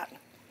at that.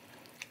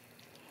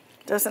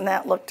 Doesn't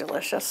that look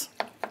delicious?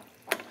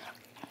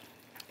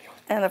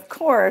 And of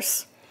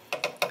course,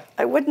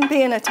 I wouldn't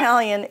be an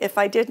Italian if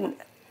I didn't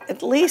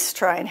at least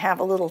try and have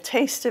a little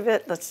taste of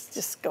it. Let's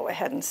just go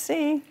ahead and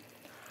see.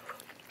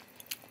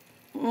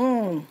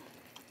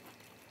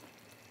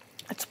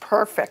 It's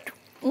perfect.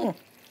 And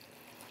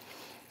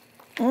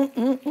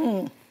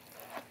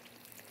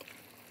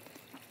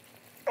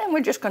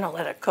we're just going to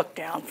let it cook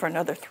down for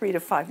another 3 to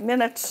 5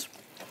 minutes.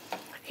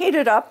 Heat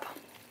it up.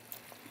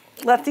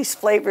 Let these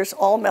flavors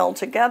all meld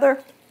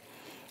together.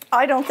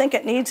 I don't think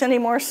it needs any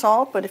more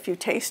salt, but if you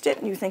taste it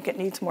and you think it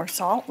needs more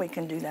salt, we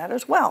can do that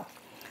as well.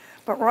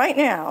 But right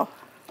now,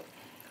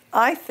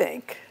 I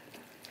think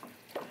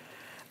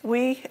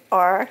we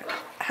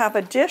have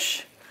a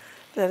dish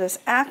that is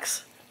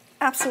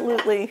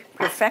absolutely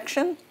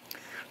perfection.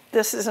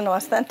 This is an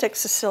authentic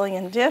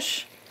Sicilian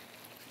dish.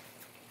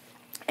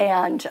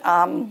 And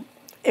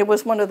it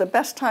was one of the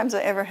best times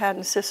I ever had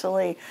in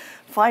Sicily,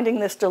 finding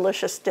this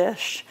delicious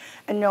dish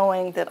and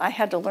knowing that I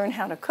had to learn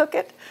how to cook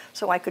it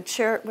so I could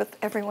share it with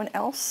everyone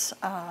else,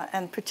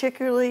 and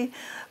particularly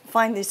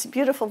find these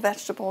beautiful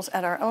vegetables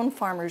at our own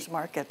farmers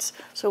markets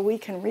so we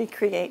can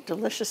recreate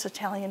delicious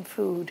Italian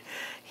food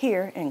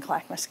here in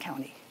Clackamas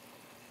County.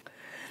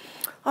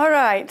 All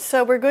right,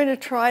 so we're going to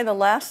try the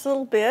last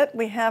little bit.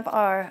 We have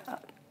our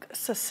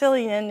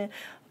Sicilian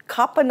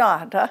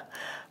caponata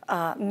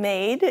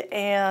made,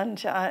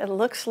 and it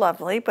looks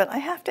lovely, but I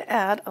have to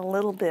add a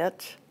little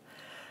bit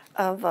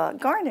of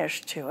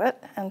garnish to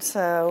it. And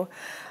so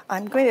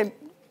I'm going to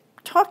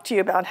talk to you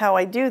about how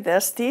I do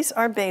this. These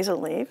are basil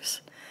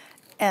leaves,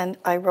 and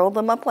I roll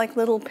them up like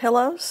little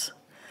pillows,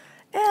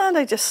 and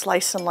I just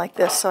slice them like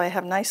this so I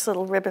have nice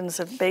little ribbons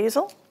of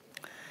basil.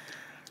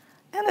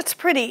 And it's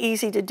pretty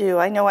easy to do.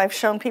 I know I've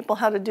shown people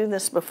how to do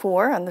this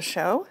before on the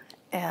show,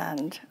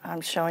 and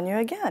I'm showing you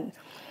again.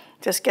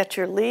 Just get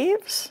your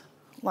leaves,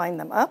 line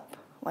them up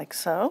like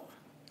so.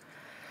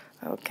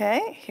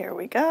 Okay, here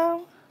we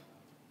go.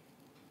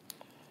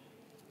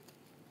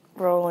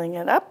 Rolling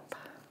it up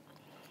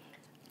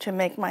to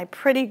make my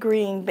pretty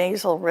green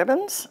basil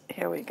ribbons.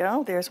 Here we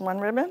go. There's one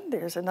ribbon,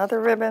 there's another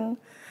ribbon,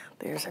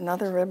 there's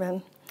another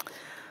ribbon.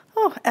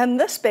 Oh, and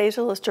this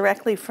basil is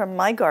directly from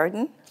my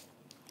garden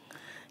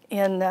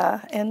in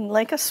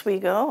Lake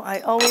Oswego. I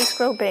always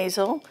grow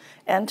basil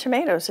and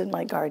tomatoes in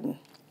my garden.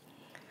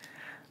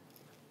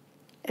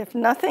 If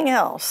nothing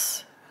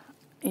else,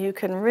 you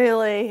can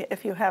really,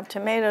 if you have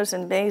tomatoes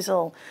and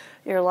basil,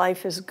 your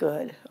life is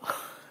good.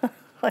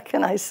 What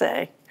can I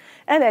say?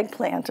 And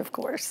eggplant, of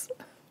course.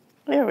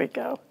 There we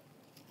go.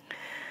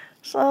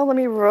 So let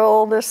me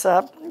roll this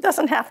up. It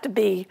doesn't have to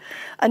be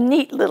a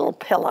neat little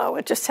pillow.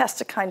 It just has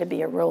to kind of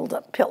be a rolled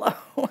up pillow.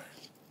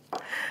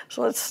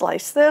 So let's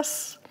slice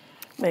this,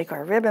 make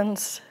our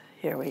ribbons.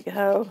 Here we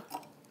go.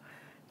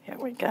 Here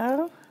we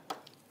go.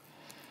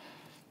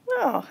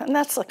 Oh, and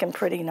that's looking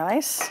pretty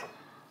nice.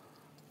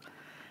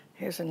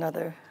 Here's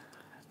another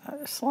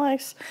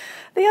slice.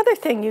 The other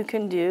thing you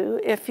can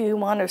do, if you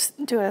want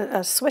to do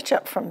a switch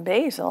up from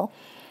basil,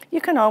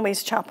 you can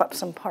always chop up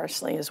some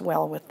parsley as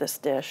well with this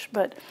dish.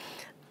 But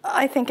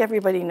I think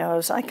everybody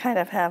knows I kind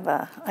of have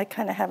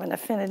an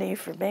affinity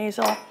for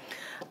basil.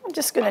 I'm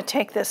just going to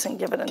take this and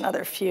give it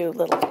another few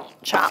little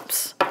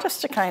chops,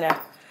 just to kind of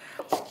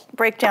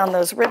break down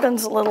those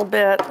ribbons a little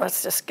bit.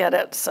 Let's just get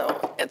it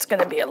so it's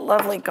going to be a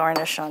lovely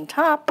garnish on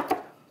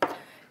top.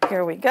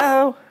 Here we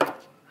go.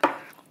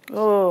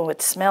 Oh,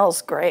 it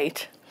smells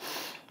great.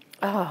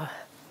 Oh,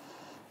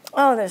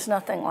 there's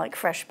nothing like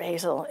fresh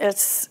basil.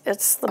 It's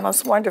the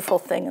most wonderful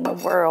thing in the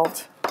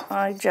world.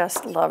 I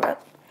just love it.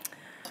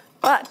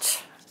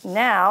 But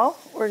now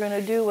we're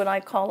going to do what I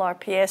call our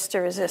pièce de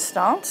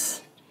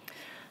résistance.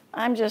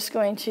 I'm just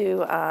going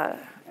to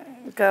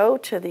go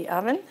to the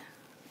oven,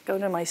 go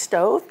to my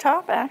stove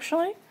top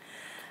actually,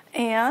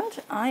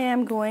 and I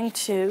am going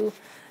to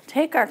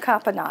take our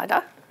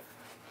caponata,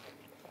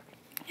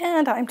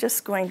 and I'm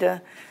just going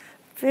to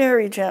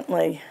very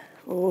gently,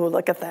 ooh,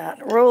 look at that,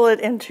 roll it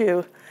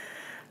into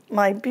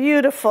my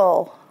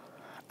beautiful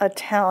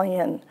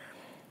Italian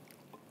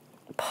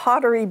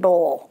pottery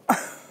bowl.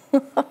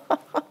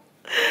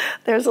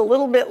 There's a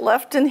little bit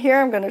left in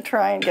here. I'm going to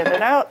try and get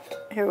it out.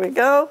 Here we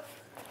go.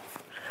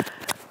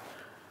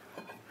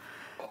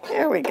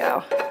 There we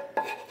go.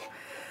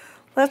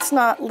 Let's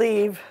not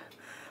leave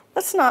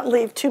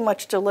too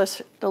much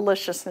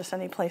deliciousness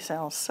anyplace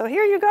else. So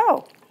here you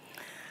go.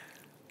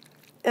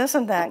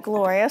 Isn't that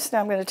glorious? Now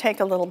I'm going to take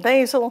a little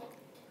basil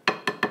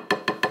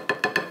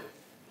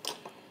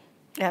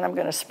and I'm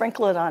going to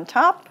sprinkle it on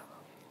top.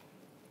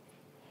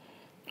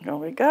 There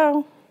we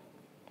go.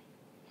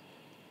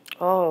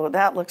 Oh,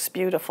 that looks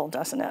beautiful,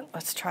 doesn't it?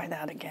 Let's try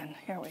that again.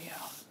 Here we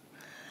go.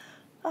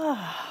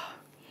 Ah.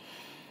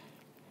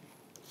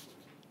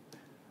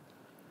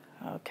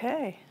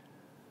 Okay.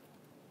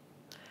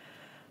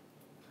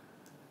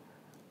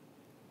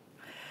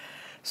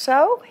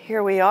 So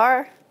here we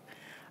are.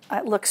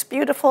 It looks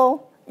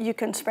beautiful. You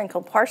can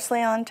sprinkle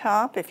parsley on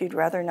top if you'd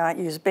rather not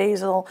use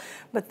basil,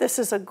 but this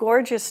is a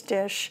gorgeous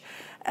dish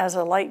as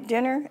a light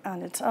dinner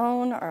on its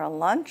own or a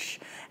lunch,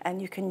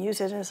 and you can use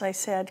it, as I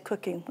said,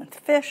 cooking with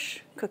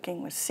fish,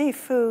 cooking with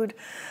seafood.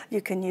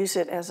 You can use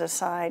it as a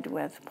side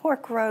with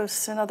pork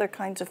roasts and other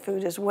kinds of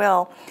food as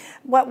well.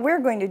 What we're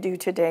going to do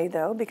today,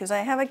 though, because I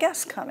have a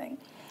guest coming,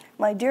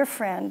 my dear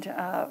friend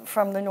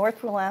from the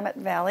North Willamette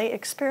Valley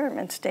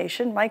Experiment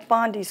Station, Mike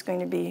Bondy, is going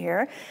to be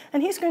here,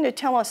 and he's going to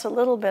tell us a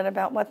little bit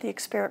about what the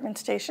Experiment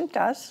Station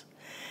does.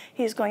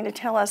 He's going to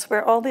tell us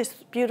where all this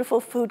beautiful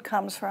food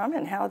comes from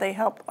and how they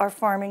help our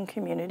farming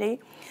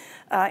community.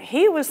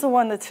 He was the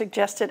one that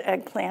suggested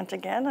eggplant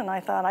again, and I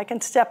thought I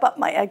can step up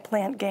my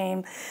eggplant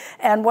game.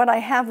 And what I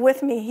have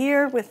with me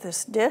here with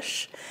this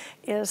dish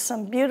is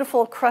some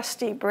beautiful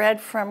crusty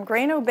bread from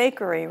Grano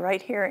Bakery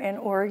right here in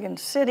Oregon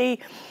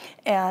City.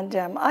 And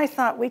I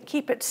thought we'd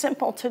keep it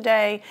simple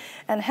today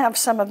and have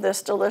some of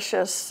this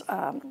delicious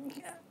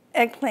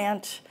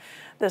eggplant,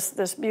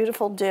 this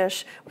beautiful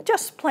dish,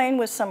 just plain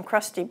with some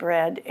crusty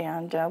bread.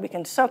 And we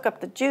can soak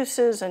up the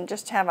juices and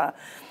just have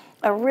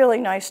a really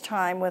nice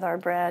time with our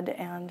bread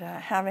and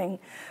having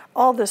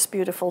all this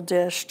beautiful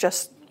dish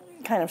just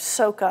kind of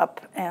soak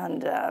up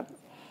and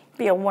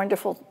be a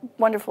wonderful,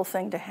 wonderful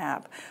thing to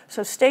have.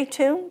 So stay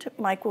tuned.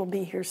 Mike will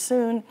be here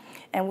soon,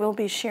 and we'll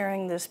be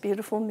sharing this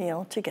beautiful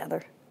meal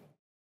together.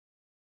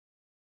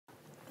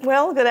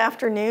 Well, good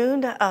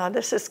afternoon.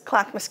 This is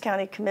Clackamas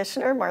County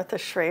Commissioner Martha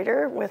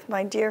Schrader with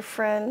my dear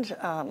friend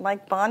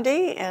Mike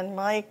Bondy, and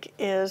Mike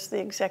is the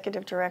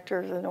Executive Director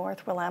of the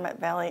North Willamette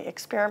Valley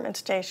Experiment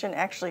Station.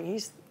 Actually,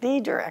 he's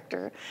the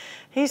director.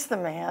 He's the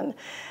man,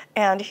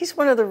 and he's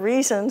one of the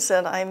reasons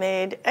that I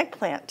made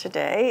eggplant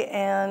today.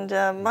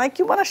 And Mike,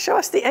 you want to show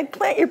us the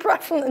eggplant you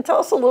brought from, and tell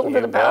us a little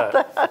bit about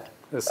that?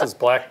 This is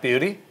Black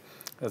Beauty.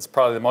 It's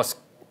probably the most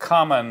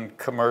common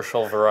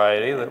commercial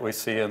variety that we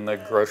see in the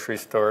grocery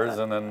stores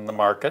and in the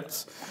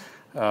markets.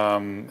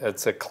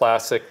 It's a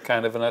classic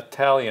kind of an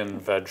Italian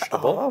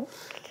vegetable,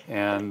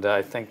 and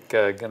I think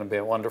going to be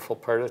a wonderful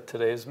part of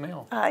today's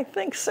meal. I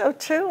think so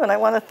too, and I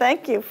want to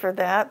thank you for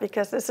that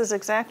because this is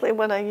exactly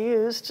what I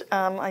used.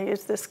 I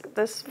used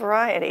this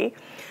variety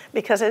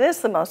because it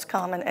is the most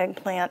common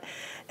eggplant,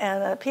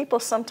 and people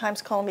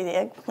sometimes call me the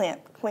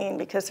eggplant queen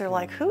because they're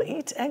like, who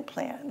eats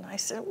eggplant? And I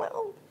said,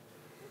 well,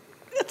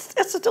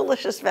 it's a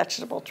delicious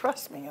vegetable,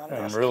 trust me on this.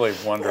 And really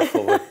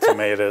wonderful with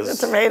tomatoes.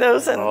 The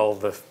tomatoes and all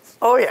the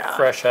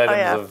fresh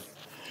items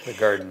of the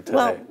garden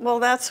today? Well,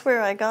 that's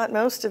where I got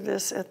most of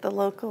this at the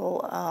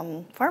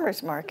local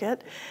farmers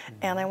market,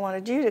 and I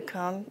wanted you to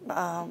come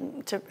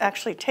to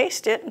actually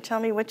taste it and tell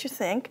me what you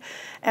think.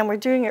 And we're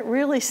doing it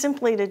really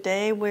simply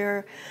today,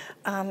 where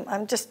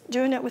I'm just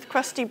doing it with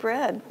crusty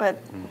bread. But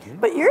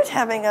you're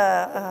having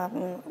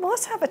well,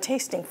 let's have a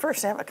tasting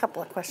first. I have a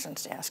couple of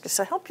questions to ask you.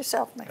 So help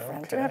yourself, my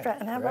friend. Okay,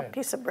 And have a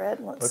piece of bread,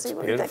 and let's see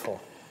what beautiful. you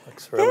think.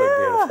 Looks really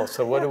beautiful.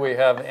 So what do we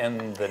have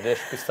in the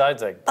dish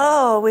besides eggplant?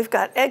 Oh, we've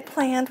got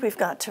eggplant, we've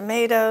got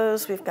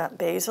tomatoes, we've got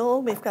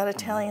basil, we've got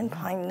Italian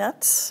pine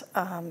nuts.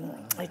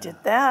 I did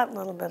that, a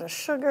little bit of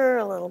sugar,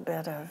 a little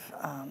bit of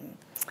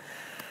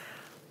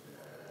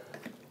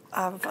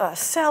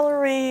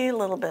celery, a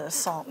little bit of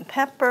salt and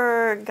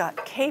pepper,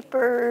 got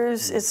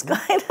capers. It's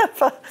kind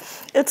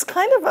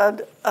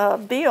of a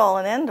be-all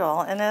and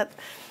end-all. And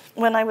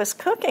when I was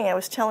cooking, I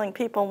was telling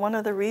people one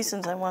of the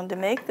reasons I wanted to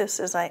make this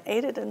is I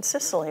ate it in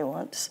Sicily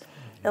once,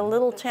 a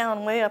little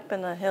town way up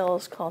in the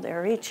hills called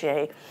Erice.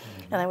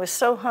 And I was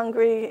so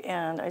hungry,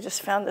 and I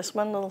just found this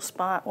one little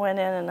spot, went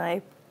in, and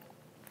I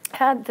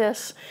had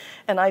this,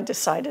 and I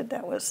decided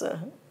that was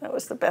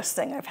the best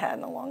thing I've had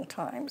in a long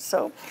time.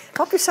 So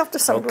help yourself to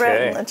some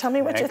bread and tell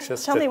me what you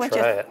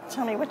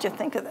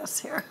think of this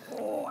here.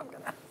 Oh, I'm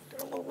gonna do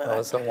a little bit. Well,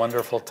 it's a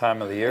wonderful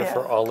time of the year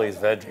for all these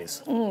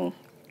veggies.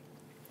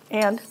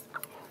 And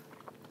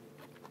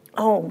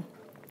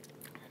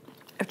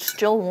it's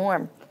still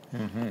warm.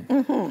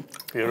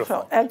 Beautiful.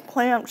 So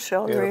eggplant,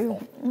 celery.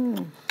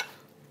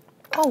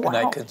 Oh, wow. And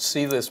I could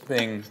see this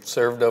being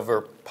served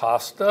over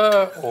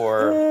pasta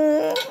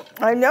or...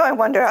 I know, I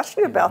wanted to ask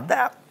you about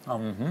that.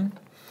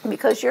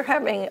 Because you're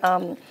having,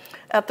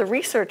 at the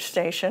research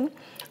station,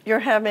 you're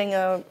having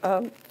a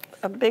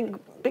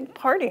big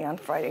party on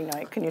Friday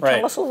night. Can you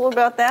tell us a little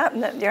about that?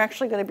 And that you're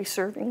actually going to be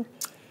serving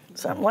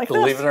something like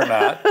Believe it or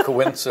not,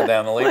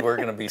 coincidentally, we're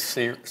going to be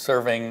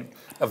serving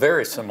a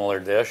very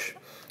similar dish.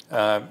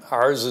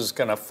 Ours is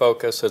going to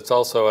focus, it's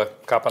also a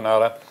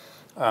caponata,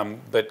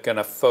 but going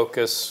to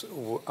focus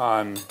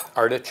on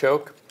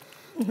artichoke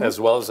as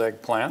well as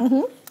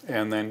eggplant,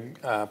 and then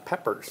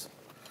peppers,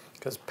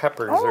 because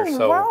peppers are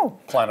so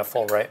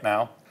plentiful right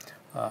now.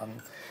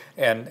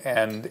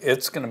 And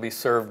it's going to be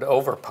served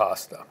over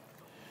pasta.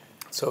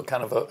 So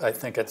kind of I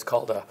think it's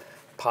called a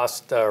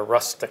pasta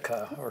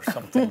rustica or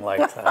something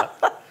like that.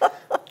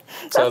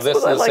 So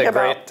this is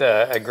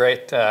a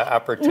great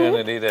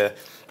opportunity to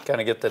kind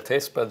of get the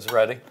taste buds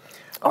ready.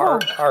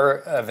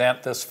 Our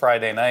event this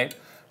Friday night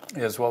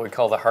is what we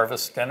call the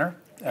Harvest Dinner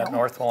at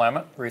North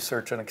Willamette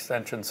Research and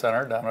Extension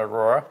Center down at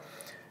Aurora.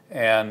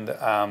 And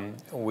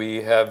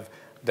we have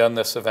done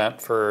this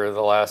event for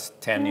the last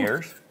 10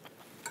 years.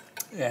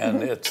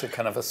 And it's a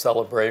kind of a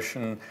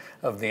celebration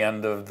of the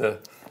end of the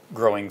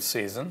growing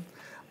season.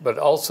 But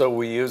also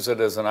we use it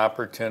as an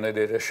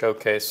opportunity to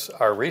showcase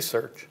our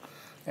research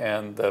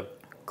and the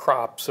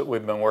crops that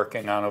we've been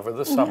working on over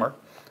the summer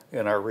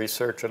in our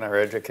research and our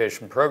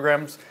education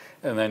programs,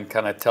 and then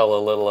kind of tell a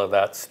little of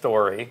that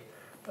story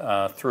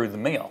through the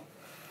meal.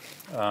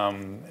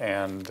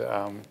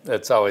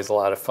 It's always a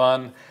lot of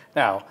fun.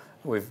 Now,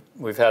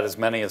 we've had as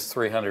many as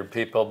 300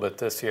 people, but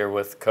this year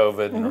with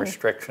COVID and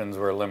restrictions,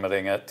 we're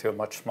limiting it to a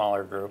much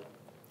smaller group.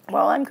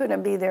 Well, I'm going to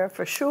be there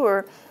for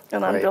sure,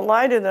 and I'm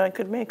delighted that I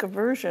could make a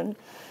version,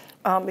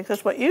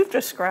 because what you've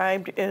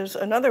described is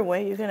another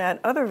way you can add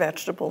other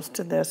vegetables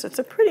to this. It's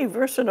a pretty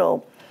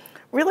versatile,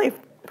 really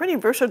pretty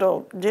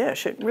versatile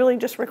dish. It really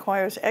just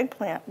requires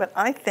eggplant, but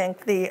I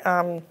think the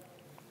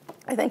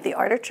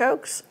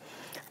artichokes,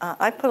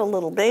 I put a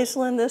little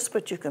basil in this,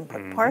 but you can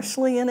put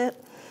parsley in it.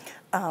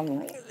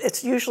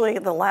 It's usually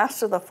the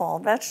last of the fall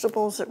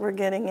vegetables that we're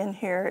getting in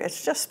here.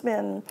 It's just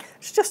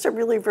a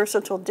really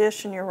versatile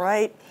dish, and you're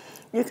right.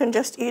 You can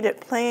just eat it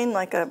plain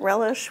like a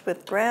relish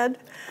with bread.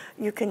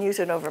 You can use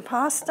it over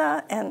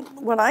pasta. And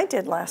what I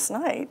did last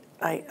night,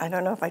 I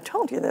don't know if I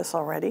told you this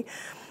already,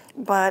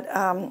 but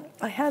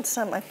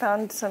I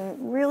found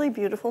some really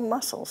beautiful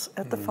mussels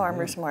at the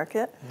farmer's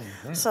market.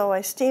 So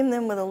I steamed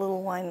them with a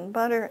little wine and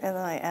butter, and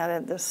then I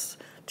added this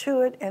to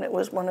it, and it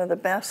was one of the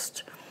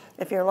best.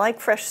 If you like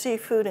fresh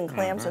seafood and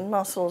clams and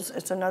mussels,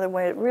 it's another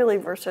really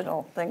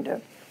versatile thing to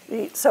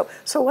eat. So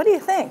what do you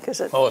think? Is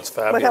it it's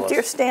fabulous. Up to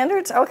your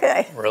standards?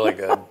 Okay. Really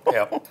good,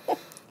 yep.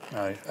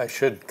 I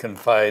should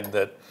confide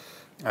that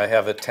I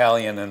have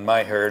Italian in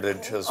my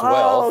heritage as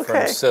well,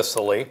 from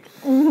Sicily.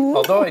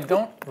 Although I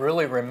don't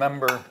really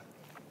remember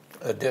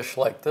a dish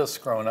like this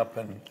growing up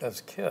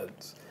as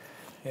kids.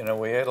 You know,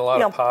 we ate a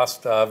lot of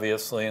pasta,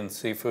 obviously, and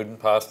seafood and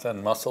pasta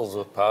and mussels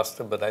with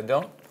pasta, but I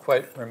don't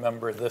quite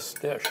remember this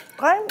dish.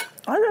 I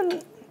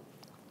didn't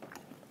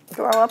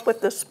grow up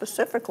with this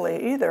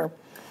specifically either.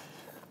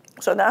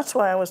 So that's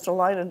why I was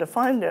delighted to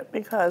find it,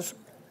 because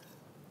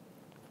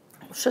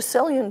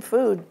Sicilian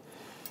food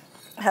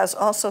has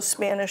also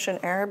Spanish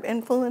and Arab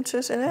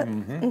influences in it.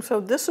 And so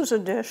this is a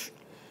dish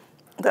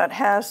that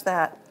has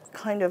that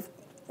kind of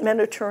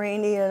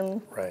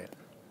Mediterranean,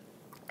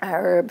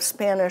 Arab,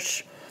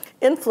 Spanish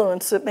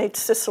influence that made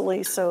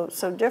Sicily so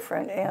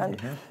different. And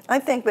I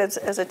think that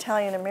as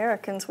Italian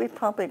Americans, we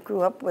probably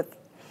grew up with,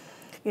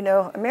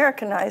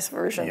 Americanized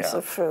versions Yeah,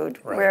 of food.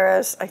 right.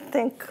 Whereas I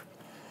think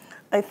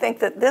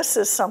that this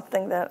is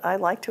something that I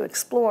like to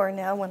explore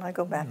now when I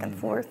go back and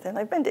forth. And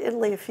I've been to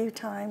Italy a few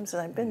times,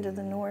 and I've been to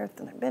the north,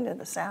 and I've been to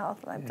the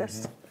south, and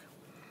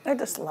I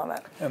just love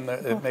it. And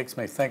it makes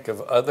me think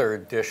of other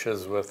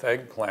dishes with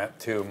eggplant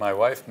too. My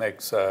wife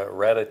makes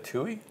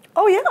ratatouille.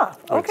 Oh yeah,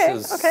 okay, Which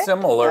is okay.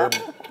 similar,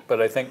 Yeah.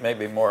 but I think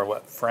maybe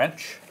more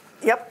French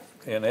Yep.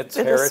 in its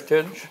It is.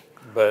 heritage.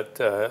 But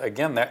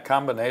again, that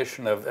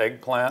combination of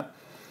eggplant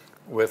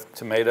with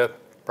tomato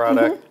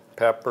product,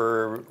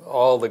 pepper,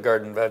 all the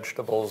garden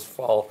vegetables,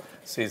 fall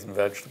season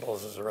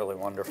vegetables is really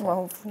wonderful.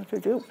 Well, you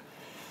do.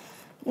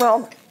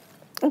 Well,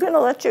 I'm going to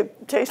let you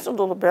taste a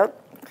little bit,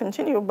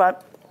 continue,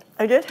 but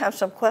I did have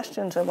some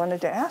questions I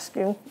wanted to ask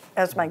you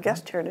as my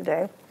guest here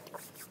today,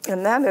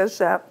 and that is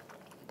that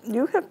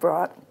you have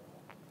brought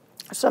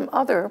some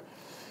other,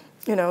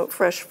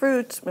 fresh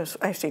fruits.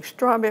 I see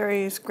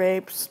strawberries,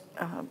 grapes,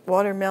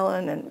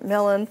 watermelon, and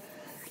melon.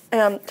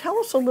 And tell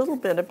us a little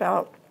bit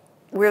about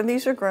where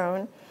these are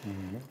grown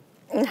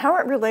and how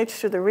it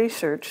relates to the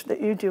research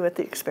that you do at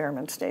the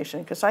experiment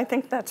station, because I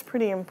think that's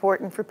pretty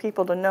important for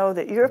people to know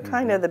that you're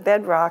kind of the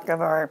bedrock of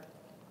our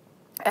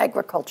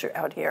agriculture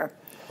out here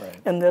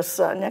in this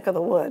neck of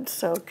the woods.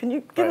 So can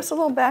you give us a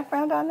little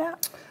background on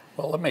that?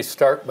 Well, let me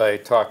start by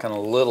talking a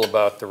little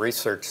about the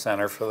Research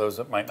Center for those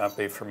that might not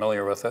be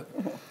familiar with it.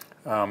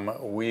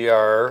 We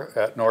are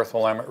at North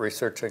Willamette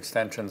Research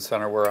Extension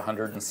Center. We're a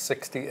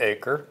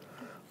 160-acre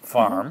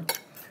farm,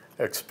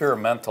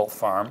 experimental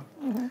farm,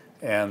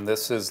 and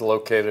this is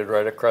located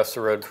right across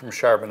the road from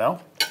Charbonneau,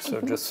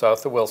 so just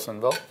south of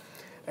Wilsonville.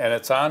 And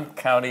it's on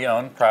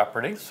county-owned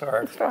property, so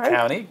our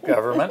county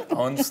government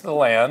owns the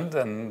land,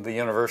 and the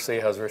university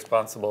has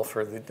responsible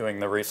for doing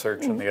the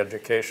research and the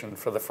education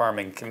for the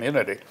farming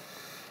community.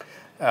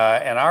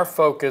 And our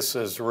focus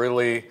is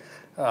really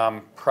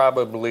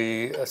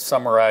probably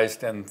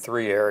summarized in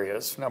 3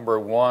 areas. Number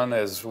one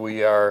is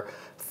we are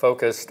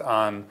focused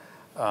on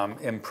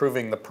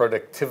improving the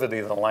productivity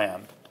of the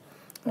land,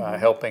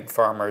 helping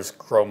farmers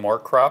grow more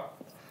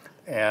crop,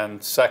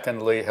 and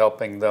secondly,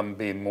 helping them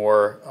be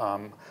more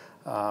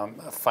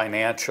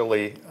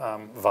financially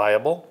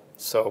viable.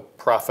 So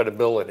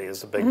profitability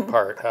is a big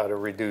part, how to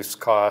reduce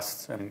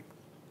costs and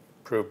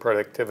improve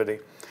productivity.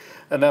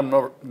 And then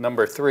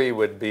number 3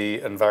 would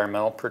be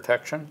environmental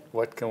protection.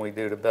 What can we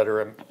do to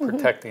better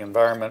protect the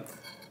environment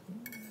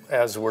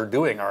as we're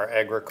doing our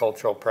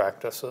agricultural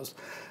practices,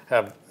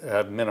 have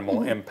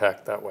minimal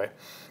impact that way.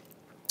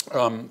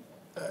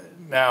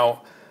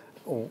 Now,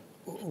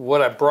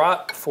 what I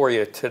brought for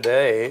you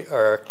today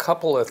are a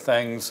couple of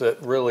things that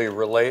really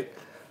relate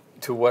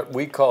to what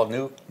we call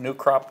new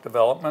crop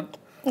development.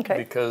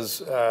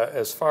 Because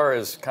as far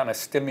as kind of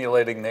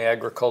stimulating the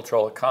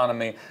agricultural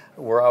economy,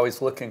 we're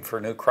always looking for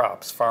new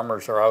crops.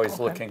 Farmers are always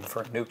looking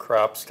for new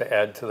crops to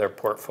add to their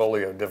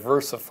portfolio,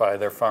 diversify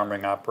their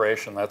farming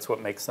operation. That's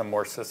what makes them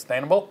more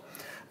sustainable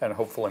and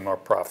hopefully more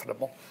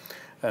profitable.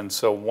 And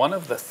so one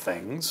of the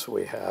things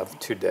we have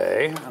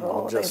today, and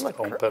I'll just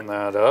open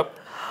that up,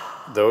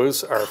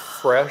 those are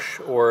fresh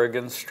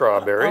Oregon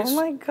strawberries. Oh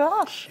my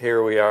gosh.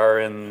 Here we are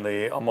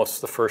in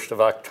almost the 1st of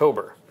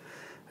October.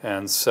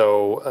 And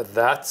so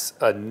that's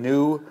a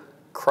new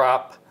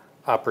crop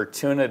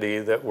opportunity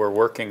that we're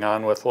working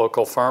on with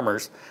local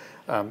farmers.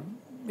 I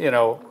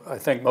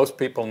think most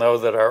people know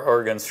that our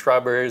Oregon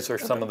strawberries are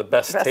some of the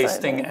best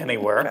tasting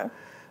anywhere.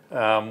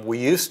 We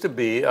used to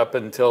be, up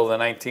until the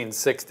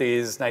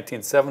 1960s,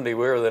 1970,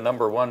 we were the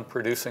 #1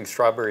 producing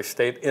strawberry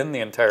state in the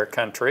entire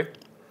country.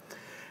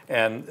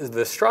 And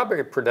the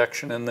strawberry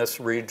production in this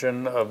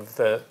region of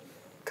the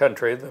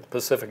country, the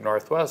Pacific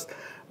Northwest,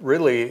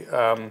 really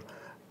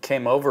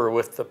came over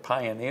with the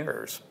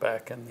pioneers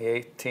back in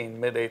the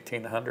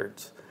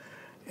mid-1800s.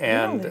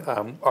 And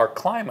our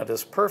climate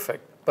is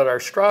perfect, but our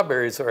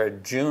strawberries are a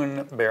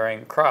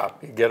June-bearing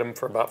crop. You get them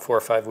for about 4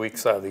 or 5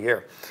 weeks out of the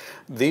year.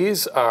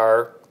 These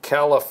are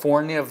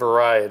California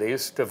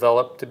varieties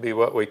developed to be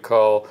what we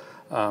call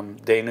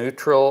day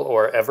neutral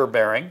or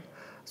ever-bearing,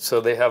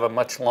 so they have a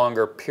much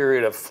longer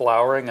period of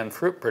flowering and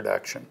fruit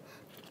production.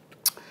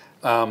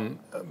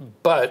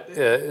 But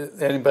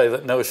anybody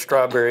that knows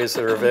strawberries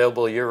that are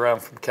available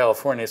year-round from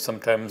California,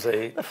 sometimes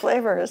the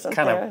flavor isn't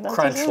kind there. of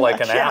crunch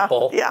like an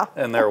apple,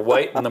 and they're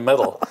white in the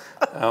middle.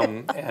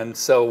 And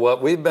so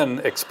what we've been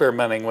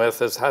experimenting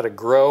with is how to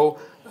grow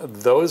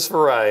those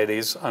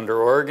varieties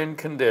under Oregon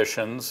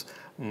conditions,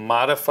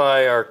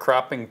 modify our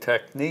cropping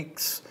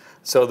techniques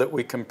so that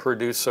we can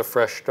produce a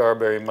fresh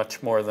strawberry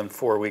much more than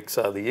 4 weeks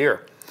out of the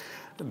year.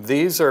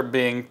 These are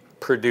being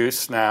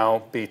produced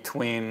now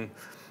between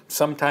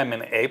sometime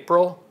in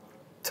April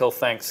till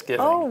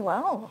Thanksgiving. Oh,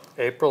 wow.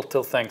 April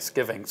till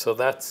Thanksgiving. So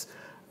that's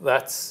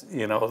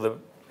the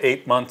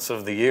 8 months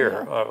of the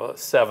year,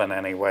 7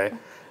 anyway.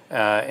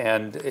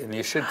 And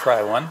you should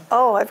try one.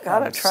 Oh, I've got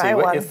to try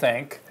one. See what you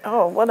think.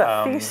 Oh, what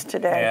a feast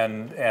today.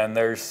 And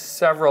there's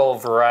several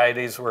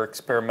varieties we're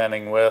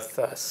experimenting with.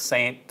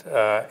 St.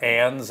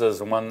 Anne's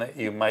is one that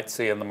you might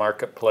see in the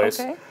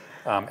marketplace.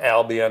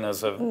 Albion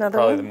is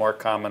probably the more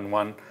common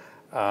one.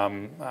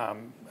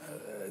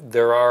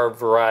 There are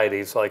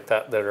varieties like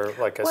that that are,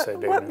 like I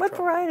said, what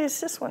variety is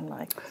this one,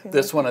 Mike?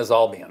 This one is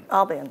Albion.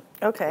 Albion.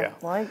 Okay. Yeah.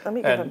 Well, let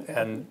me give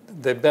And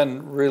they've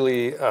been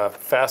really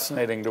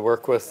fascinating to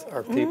work with.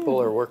 Our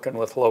people are working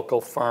with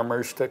local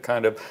farmers to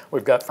kind of,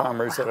 we've got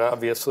farmers that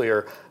obviously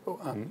are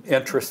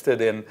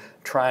interested in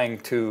trying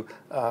to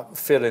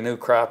fit a new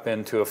crop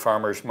into a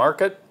farmer's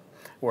market.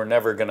 We're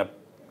never going to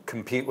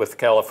compete with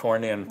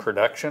California in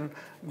production,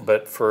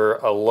 but for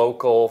a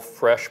local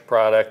fresh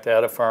product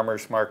at a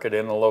farmer's market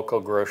in a local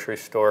grocery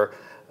store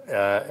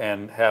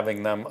and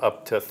having them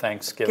up to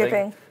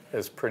Thanksgiving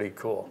is pretty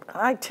cool.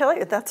 I tell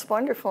you, that's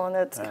wonderful, and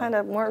it kind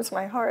of warms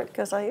my heart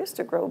because I used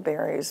to grow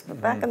berries, but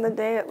back in the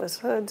day it was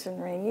Hoods and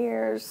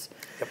Rainiers,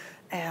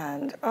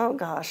 and oh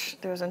gosh,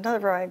 there was another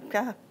variety,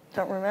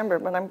 don't remember,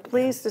 but I'm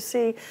pleased to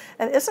see.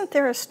 And isn't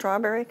there a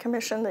strawberry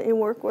commission that you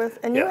work with?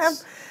 And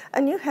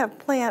you have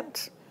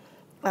plant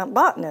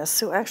botanists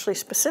who actually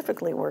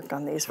specifically work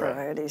on these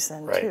varieties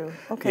then too.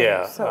 Okay.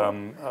 Yeah,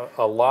 so.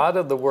 A lot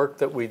of the work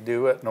that we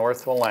do at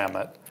North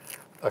Willamette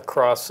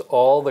across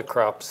all the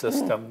crop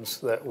systems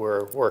that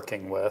we're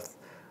working with,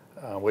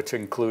 which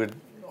include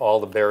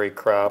all the berry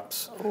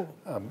crops,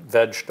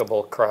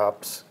 vegetable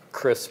crops,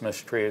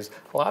 Christmas trees,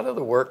 a lot of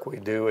the work we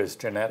do is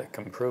genetic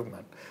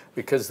improvement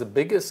because the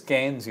biggest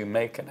gains you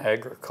make in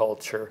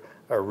agriculture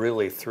are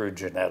really through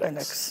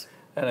genetics.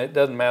 And it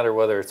doesn't matter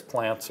whether it's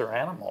plants or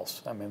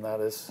animals. I mean, that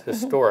is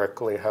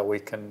historically how we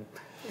can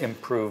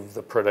improve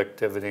the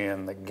productivity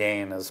and the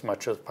gain as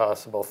much as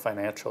possible,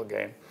 financial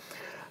gain.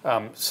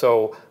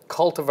 So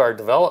cultivar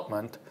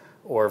development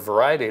or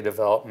variety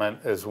development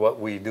is what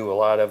we do a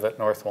lot of at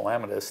North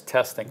Willamette is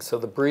testing. So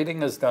the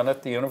breeding is done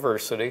at the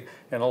university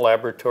in a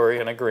laboratory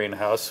in a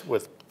greenhouse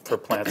for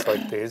plants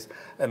like these,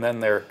 and then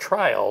they're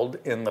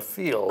trialed in the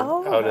field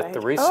out at the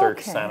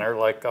research center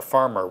like a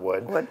farmer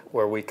would,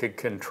 where we could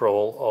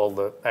control all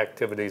the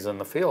activities in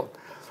the field.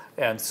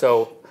 And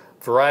so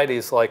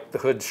varieties like the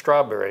Hood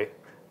strawberry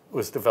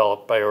was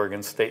developed by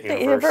Oregon State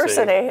University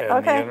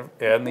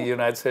and the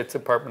United States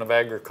Department of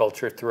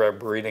Agriculture through our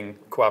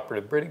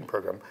cooperative breeding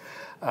program.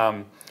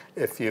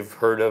 If you've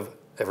heard of,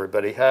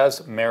 everybody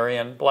has,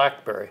 Marion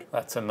blackberry.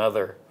 That's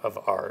another of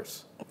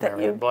ours. That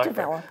you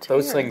developed.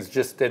 Those things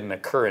just didn't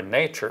occur in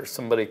nature.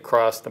 Somebody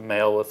crossed a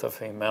male with a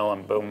female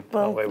and boom,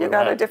 away we you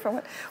got went. a different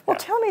one. Well,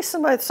 tell me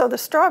so the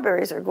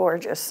strawberries are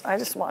gorgeous. I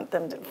just want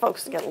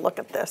folks to get a look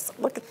at this.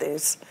 Look at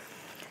these.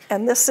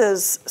 And this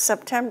is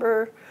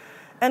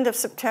end of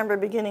September,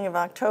 beginning of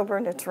October,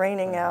 and it's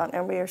raining out,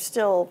 and we are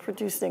still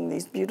producing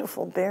these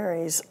beautiful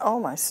berries. Oh,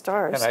 my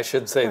stars. And I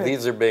should say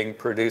these are being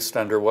produced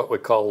under what we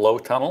call low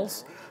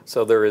tunnels.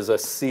 So there is a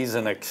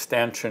season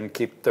extension,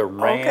 keep the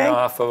rain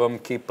off of them,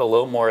 keep a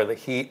little more of the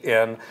heat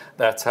in.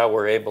 That's how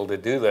we're able to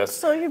do this.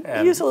 So you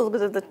use a little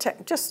bit of the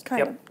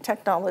of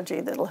technology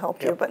that'll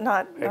help you, but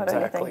not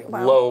anything.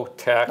 Wow. Low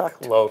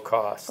tech, low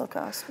cost. Low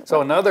cost.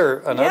 So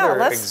another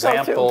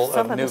example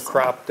of new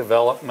crop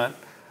development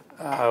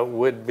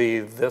would be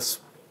this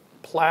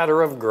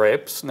platter of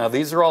grapes. Now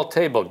these are all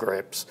table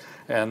grapes,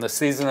 and the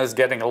season is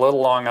getting a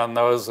little long on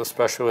those,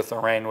 especially with the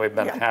rain we've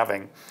been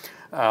having.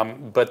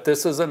 But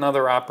this is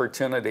another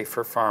opportunity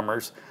for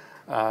farmers.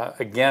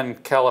 Again,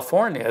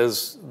 California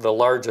is the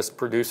largest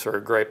producer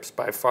of grapes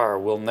by far.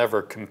 We'll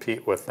never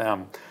compete with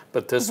them.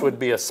 But this would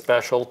be a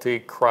specialty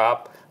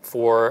crop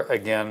for,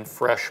 again,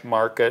 fresh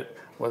market,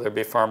 whether it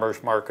be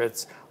farmers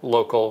markets,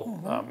 local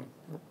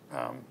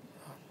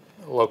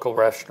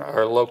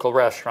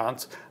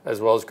restaurants,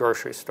 as well as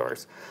grocery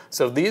stores.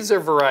 So these are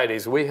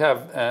varieties. We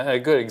have a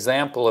good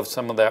example of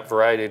some of that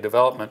variety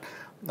development.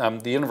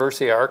 The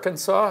University of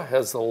Arkansas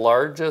has the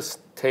largest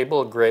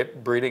table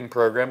grape breeding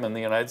program in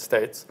the United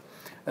States,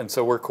 and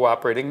so we're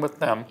cooperating with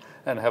them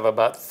and have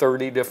about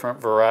 30 different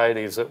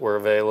varieties that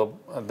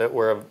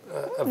we're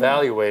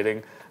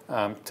evaluating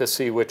to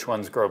see which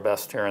ones grow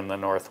best here in the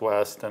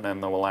Northwest and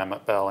in the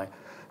Willamette Valley.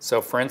 So,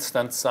 for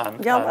instance,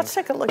 let's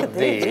take a look at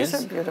these.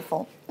 These are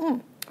beautiful.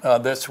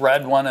 This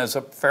red one is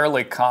a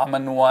fairly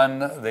common one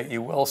that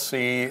you will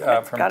see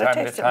from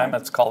time to time.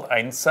 It's called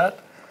Einset.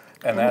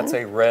 And that's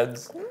a red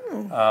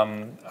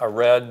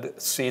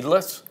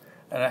seedless,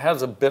 and it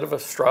has a bit of a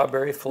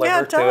strawberry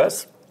flavor to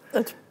it.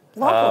 It's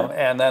lovely.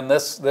 And then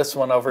this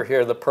one over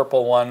here, the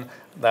purple one,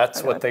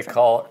 that's what they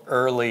call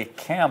early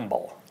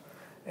Campbell.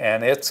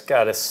 And it's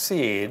got a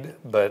seed,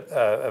 but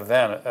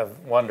a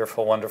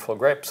wonderful, wonderful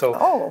grape.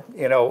 So,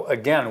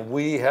 again,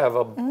 we have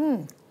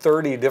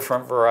 30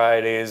 different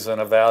varieties and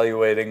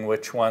evaluating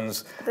which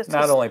ones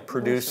not only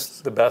produce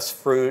the best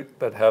fruit,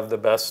 but have the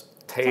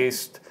best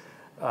taste,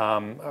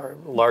 our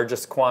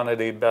largest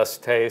quantity,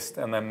 best taste,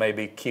 and then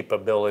maybe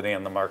keepability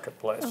in the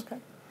marketplace. Okay.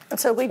 And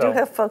so we do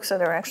have folks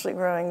that are actually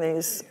growing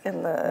these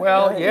in the...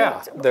 Well,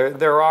 yeah,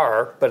 there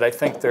are, but I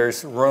think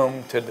there's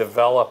room to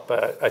develop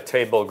a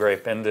table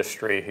grape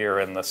industry here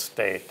in the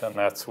state, and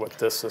that's what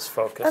this is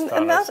focused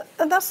on.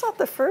 And that's not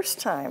the first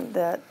time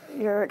that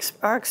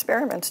our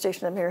experiment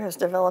station up here has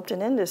developed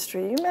an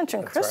industry. You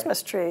mentioned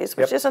Christmas trees,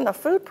 which isn't a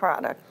food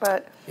product,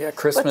 but... Yeah,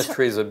 Christmas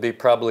trees would be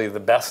probably the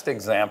best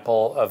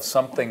example of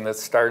something that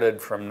started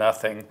from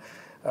nothing.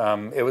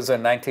 It was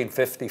in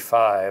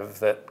 1955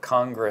 that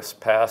Congress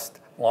passed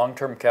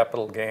long-term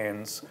capital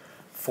gains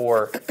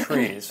for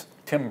trees,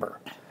 timber.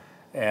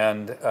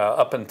 And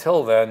up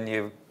until then,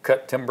 you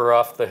cut timber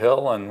off the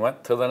hill and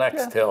went to the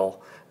next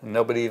hill.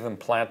 Nobody even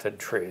planted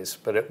trees,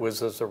 but it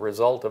was as a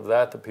result of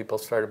that that people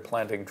started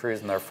planting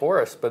trees in their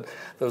forests. But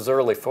those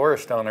early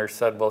forest owners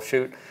said, well,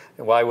 shoot,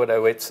 why would I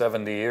wait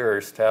 70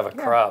 years to have a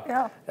crop?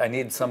 I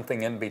need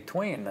something in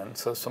between. And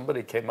so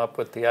somebody came up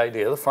with the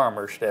idea, the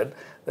farmers did,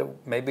 that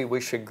maybe we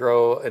should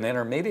grow an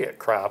intermediate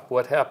crop.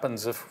 What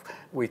happens if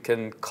we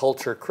can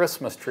culture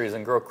Christmas trees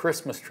and grow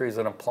Christmas trees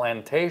in a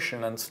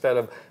plantation instead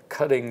of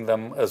cutting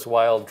them as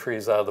wild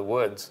trees out of the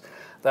woods?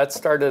 That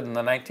started in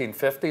the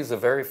 1950s. The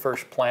very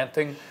first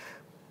planting,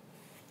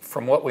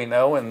 from what we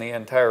know in the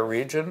entire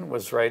region,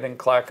 was right in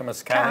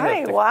Clackamas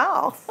County.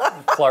 Wow.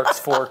 Clark's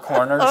Four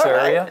Corners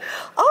area.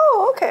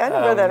 Oh, okay. I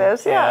know where that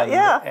is.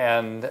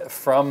 And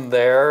from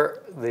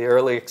there, the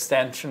early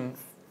extension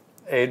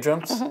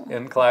agents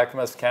in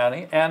Clackamas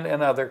County and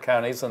in other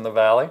counties in the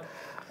valley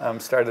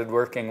started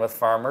working with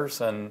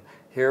farmers. And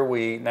here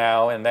we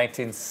now, in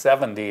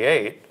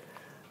 1978,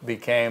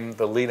 became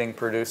the leading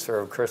producer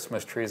of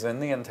Christmas trees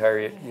in the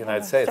entire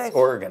United States.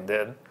 Oregon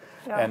did.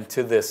 And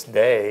to this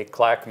day,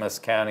 Clackamas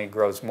County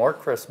grows more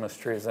Christmas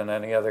trees than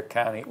any other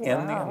county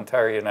in the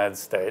entire United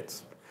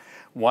States.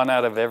 1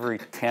 out of every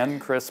 10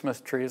 Christmas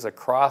trees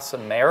across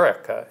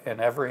America in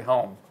every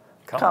home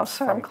comes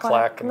from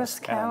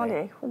Clackamas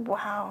County.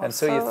 Wow. And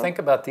so you think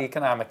about the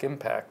economic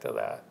impact of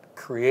that,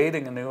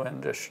 creating a new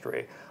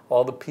industry,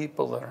 all the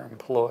people that are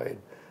employed,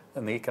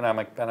 and the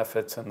economic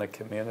benefits in the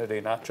community,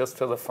 not just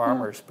to the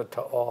farmers, but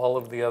to all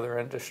of the other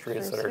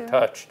industries that are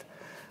touched,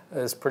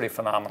 is pretty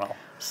phenomenal.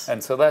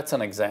 And so that's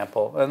an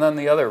example. And then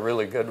the other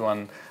really good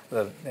one,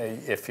 that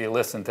if you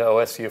listen to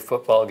OSU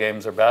football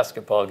games or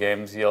basketball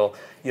games, you'll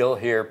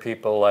hear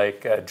people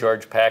like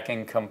George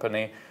Packing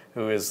Company,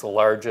 who is the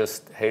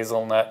largest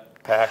hazelnut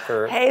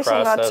packer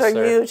Hazelnuts processor.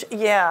 Are huge,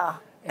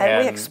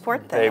 And we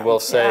export them. They will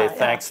say,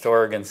 thanks to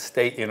Oregon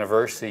State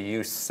University,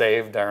 you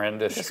saved our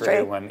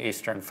industry when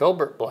Eastern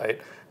filbert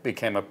blight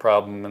became a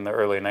problem in the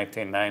early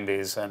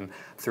 1990s. And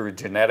through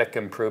genetic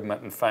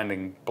improvement and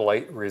finding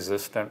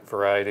blight-resistant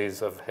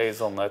varieties of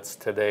hazelnuts,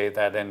 today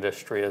that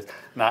industry is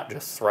not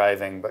just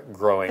thriving, but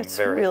growing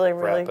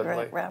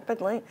very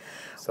rapidly.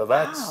 So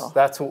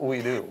that's what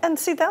we do. And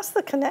see, that's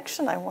the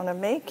connection I want to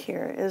make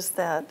here, is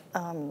that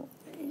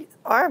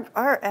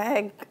our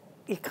ag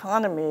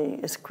economy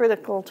is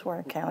critical to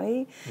our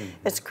county.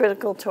 It's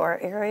critical to our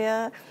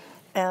area.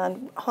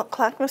 And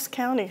Clackamas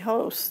County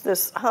hosts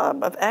this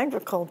hub of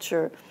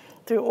agriculture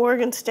through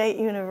Oregon State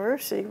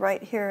University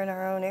right here in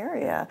our own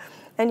area.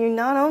 And you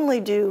not only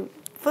do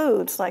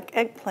foods like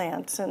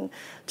eggplants and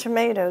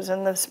tomatoes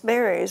and the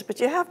berries, but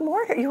you have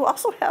more here. You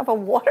also have a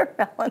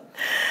watermelon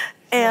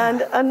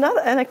and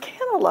a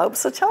cantaloupe.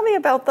 So tell me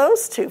about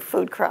those two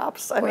food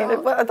crops. I mean,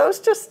 are those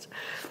just...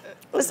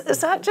 Is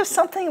that just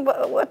something?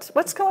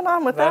 What's going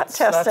on with that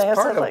testing? That's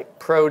part of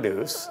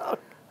produce.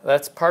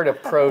 That's part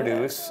of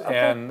produce,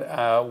 and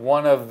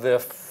one of the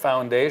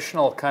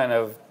foundational kind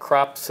of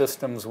crop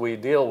systems we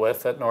deal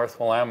with at North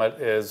Willamette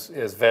is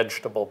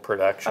vegetable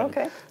production.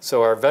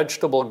 So our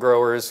vegetable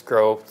growers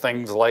grow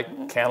things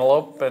like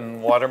cantaloupe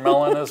and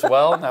watermelon as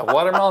well. Now,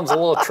 watermelon's a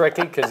little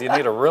tricky because you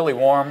need a really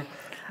warm,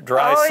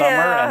 dry summer,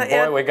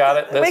 and boy, we got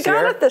it this year.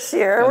 We got it this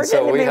year. And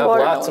so we have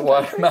lots of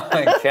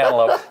watermelon and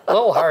cantaloupe. A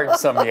little hard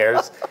some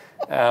years.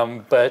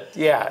 But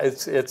yeah,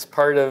 it's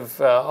part of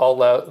all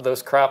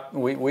those crop.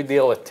 We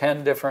deal with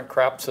 10 different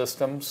crop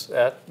systems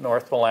at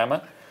North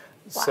Willamette.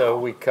 So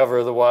we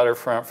cover the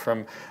waterfront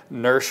from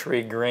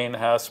nursery,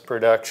 greenhouse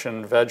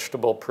production,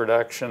 vegetable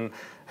production,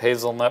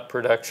 hazelnut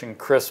production,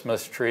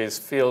 Christmas trees,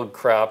 field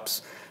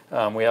crops.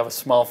 We have a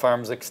small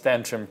farms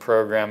extension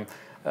program.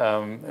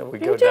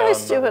 You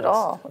guys do it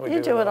all.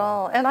 You do it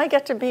all. And I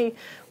get to be,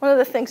 one of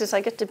the things is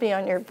I get to be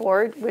on your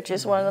board, which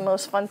is one of the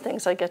most fun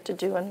things I get to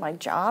do in my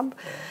job,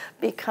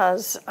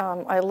 because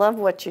I love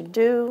what you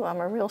do. I'm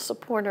a real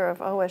supporter of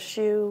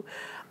OSU.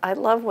 I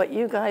love what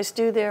you guys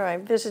do there. I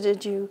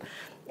visited you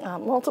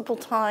multiple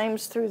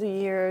times through the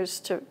years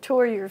to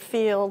tour your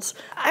fields.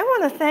 I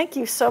want to thank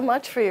you so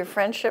much for your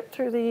friendship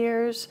through the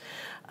years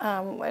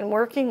and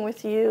working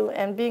with you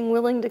and being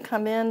willing to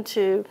come in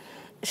to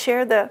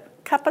share the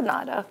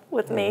caponata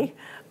with me,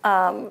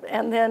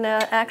 and then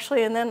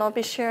I'll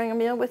be sharing a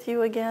meal with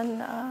you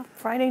again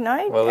Friday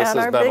night. Well, this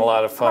has been a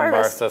lot of fun,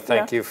 Martha.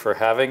 Thank you for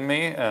having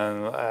me,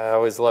 and I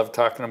always love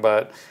talking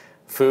about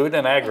food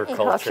and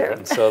agriculture.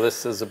 And so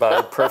this is about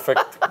a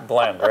perfect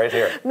blend right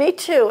here. Me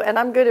too, and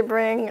I'm going to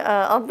bring,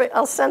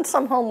 I'll send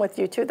some home with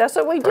you too. That's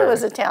what we do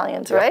as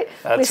Italians, right?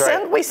 That's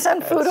right. We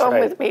send food home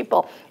with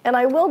people. And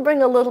I will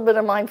bring a little bit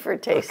of mine for a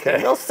tasting.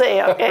 Okay. We'll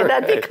see, okay?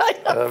 That'd be kind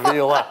of That'll be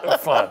a lot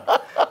of fun.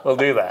 We'll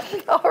do that.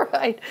 All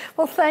right.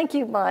 Well, thank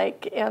you,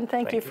 Mike, and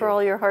thank you for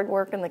all your hard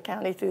work in the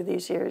county through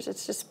these years.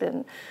 It's just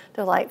been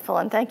delightful,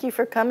 and thank you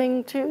for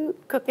coming to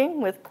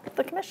Cooking with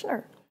the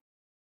Commissioner.